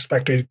actually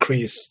expect to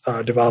increase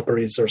developer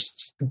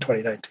resources in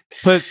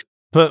 2019.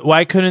 But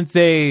why couldn't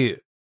they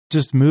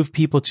just move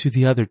people to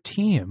the other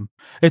team?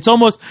 It's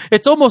almost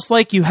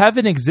like you have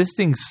an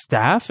existing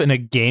staff in a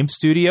game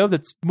studio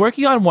that's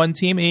working on one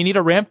team, and you need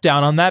to ramp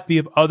down on that. But you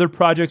have other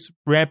projects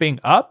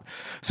ramping up,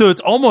 so it's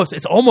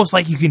almost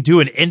like you can do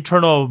an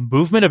internal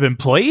movement of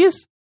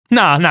employees.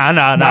 Nah.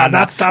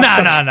 That's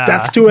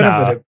too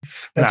innovative.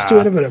 That's too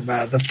innovative,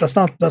 man.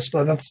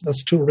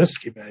 That's too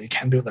risky, man. You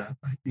can't do that.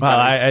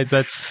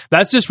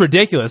 That's just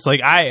ridiculous.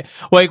 Why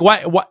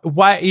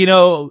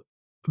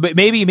but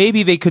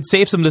maybe they could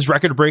save some of this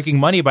record-breaking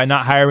money by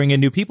not hiring in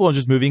new people and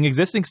just moving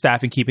existing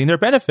staff and keeping their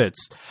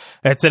benefits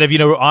instead of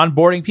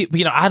onboarding people.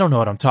 I don't know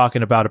what I'm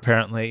talking about.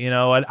 Apparently,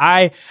 and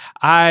I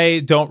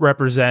don't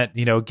represent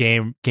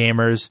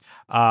gamers.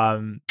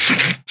 I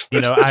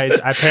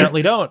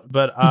apparently don't.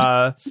 But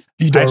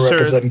you don't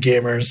represent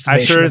gamers. I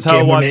sure as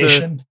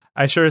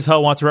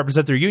hell want to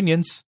represent their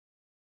unions.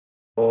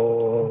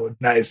 Oh,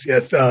 nice.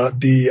 Yes. I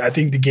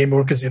think the Game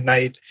Workers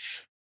Unite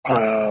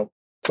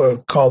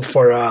called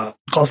for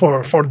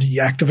the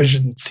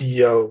Activision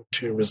CEO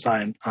to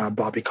resign,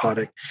 Bobby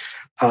Kotick,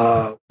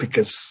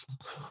 because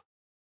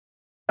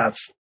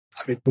that's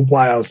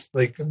wild.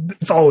 Like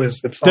it's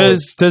always.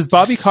 Does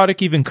Bobby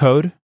Kotick even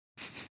code?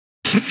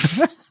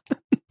 The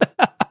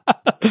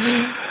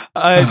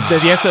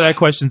answer to that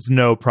question is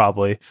no,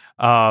 probably.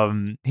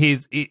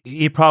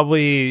 He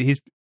probably.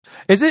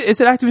 Is it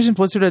Activision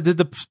Blizzard that did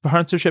the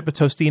sponsorship of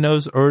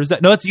Tostinos, or is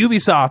that it's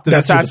Ubisoft of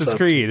Assassin's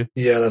Creed?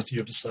 Yeah, that's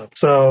Ubisoft.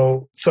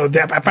 So they,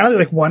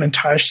 apparently one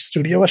entire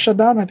studio was shut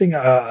down. I think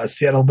a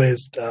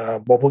Seattle-based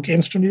mobile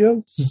game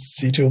studio,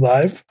 C2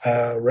 Live,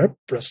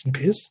 rest in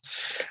peace.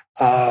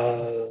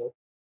 So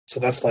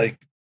that's an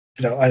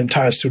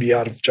entire studio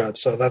out of job.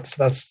 So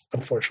that's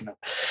unfortunate.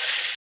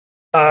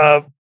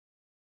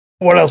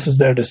 What else is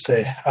there to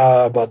say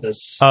about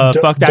this?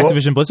 Fuck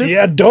Activision Blizzard.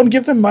 Yeah, don't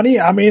give them money.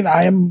 I mean,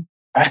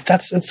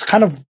 it's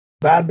kind of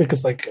bad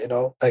because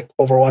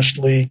Overwatch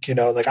League,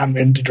 I'm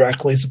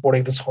indirectly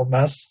supporting this whole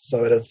mess.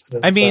 So it is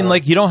I mean,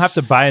 you don't have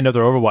to buy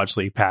another Overwatch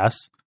League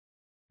pass.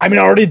 I mean,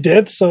 I already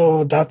did.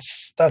 So that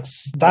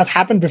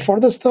happened before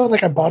this though.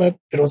 I bought it.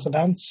 It was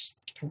announced.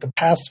 The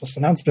pass was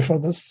announced before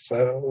this.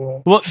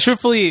 So well,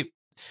 truthfully,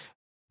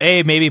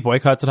 maybe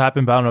boycotts would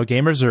happen, but I don't know.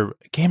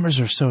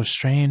 Gamers are so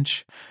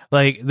strange.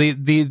 Like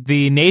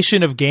the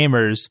nation of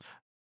gamers,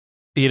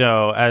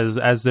 as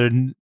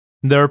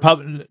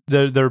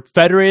the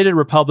Federated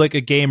Republic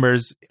of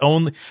Gamers,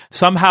 only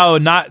somehow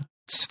not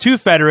too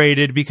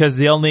federated because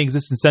they only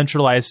exist in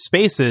centralized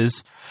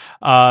spaces.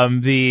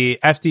 The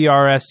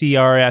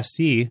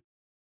FDRSC.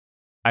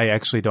 I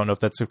actually don't know if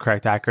that's the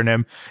correct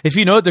acronym. If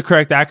you know what the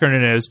correct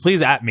acronym is,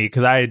 please at me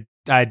because I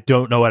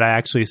don't know what I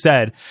actually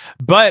said.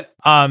 But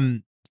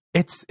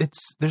it's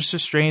they're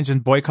just strange,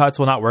 and boycotts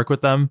will not work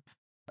with them.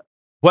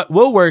 What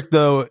will work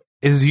though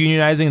is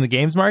unionizing the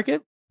games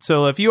market.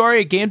 So if you are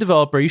a game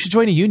developer, you should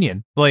join a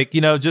union.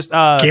 Just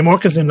Game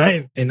Workers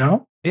Unite,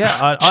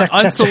 Yeah,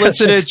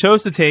 unsolicited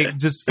chose to take.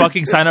 Just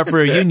fucking sign up for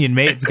a union,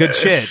 mate. It's good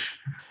shit.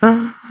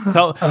 You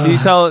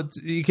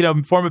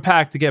can form a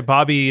pact to get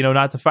Bobby,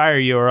 not to fire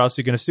you, or else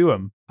you're going to sue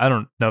him. I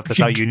don't know if that's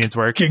how unions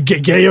work.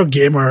 Get your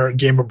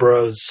gamer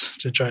bros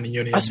to join a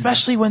union,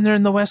 especially when they're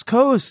in the West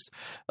Coast.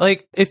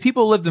 If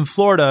people lived in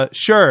Florida,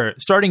 sure,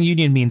 starting a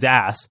union means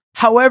ass.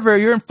 However,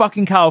 you're in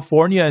fucking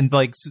California and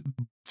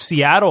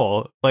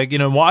Seattle,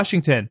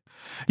 Washington,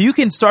 you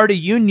can start a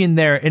union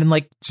there and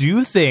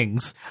do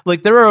things.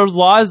 There are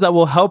laws that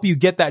will help you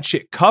get that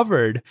shit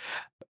covered.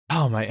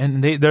 Oh my!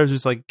 And they're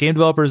just game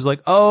developers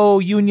oh,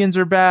 unions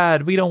are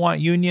bad. We don't want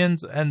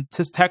unions, and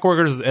tech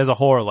workers as a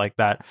whole are like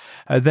that.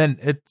 Then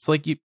it's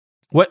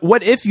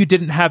what if you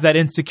didn't have that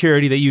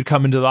insecurity that you'd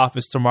come into the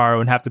office tomorrow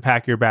and have to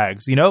pack your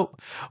bags?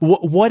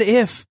 What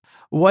if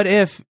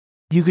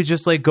you could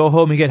just go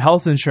home and get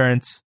health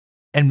insurance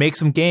and make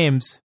some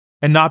games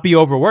and not be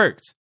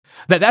overworked?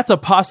 That's a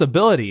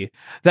possibility.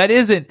 That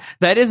isn't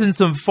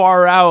some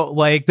far out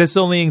this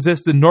only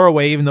exists in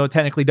Norway, even though it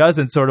technically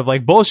doesn't, sort of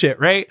bullshit,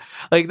 right?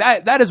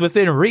 That is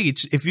within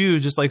reach if you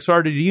just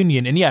started a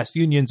union. And yes,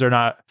 unions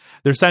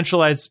they're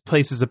centralized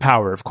places of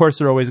power. Of course,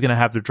 they're always going to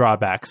have their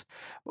drawbacks.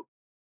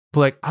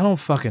 But I don't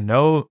fucking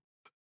know.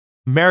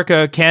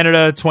 America,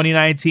 Canada,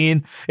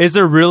 2019. Is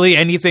there really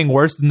anything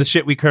worse than the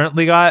shit we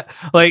currently got?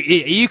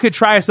 You could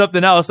try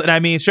something else, and I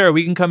mean, sure,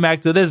 we can come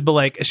back to this,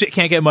 but shit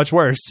can't get much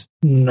worse.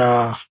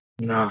 Nah.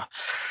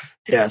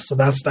 Yeah, so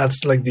that's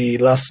the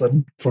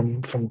lesson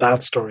from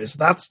that story. So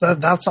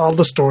that's all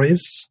the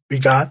stories we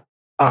got.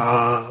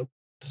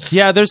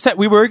 Yeah,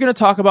 we were going to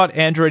talk about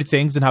Android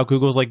things and how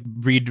Google's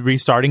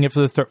restarting it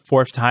for the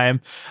fourth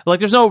time.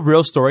 There's no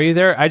real story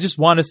there. I just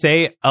want to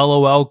say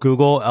LOL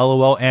Google,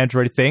 LOL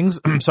Android things.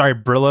 I'm sorry,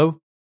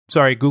 Brillo.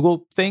 Sorry,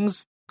 Google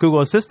things.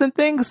 Google Assistant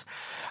things.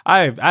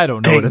 I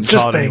don't know what it's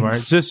called anymore.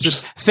 It's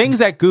just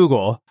things at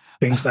Google.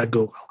 Things that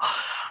Google.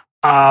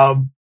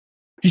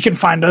 You can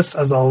find us,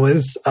 as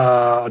always,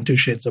 on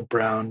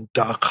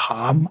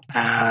twoshadesoфbrown.com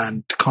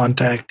and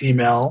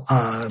email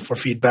for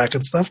feedback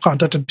and stuff.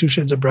 Contact at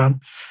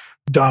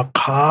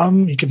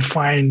twoshadesoфbrown.com. You can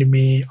find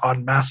me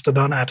on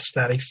Mastodon at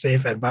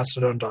staticsafe at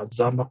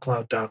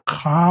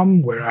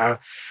mastodon.zombacloud.com, where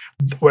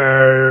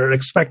we're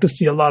expect to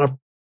see a lot of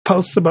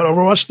posts about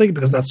Overwatch League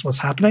because that's what's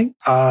happening.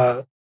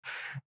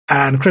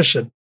 And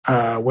Christian,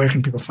 where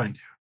can people find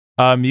you?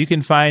 You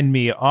can find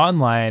me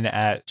online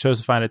at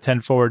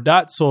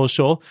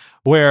josephine10forward.social,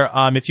 where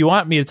if you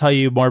want me to tell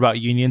you more about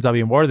unions, I'll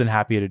be more than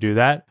happy to do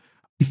that.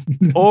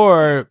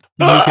 Or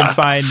you can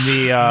find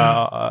me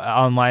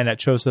online at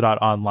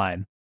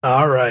chosa.online.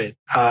 All right.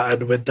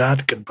 And with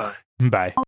that, goodbye. Bye.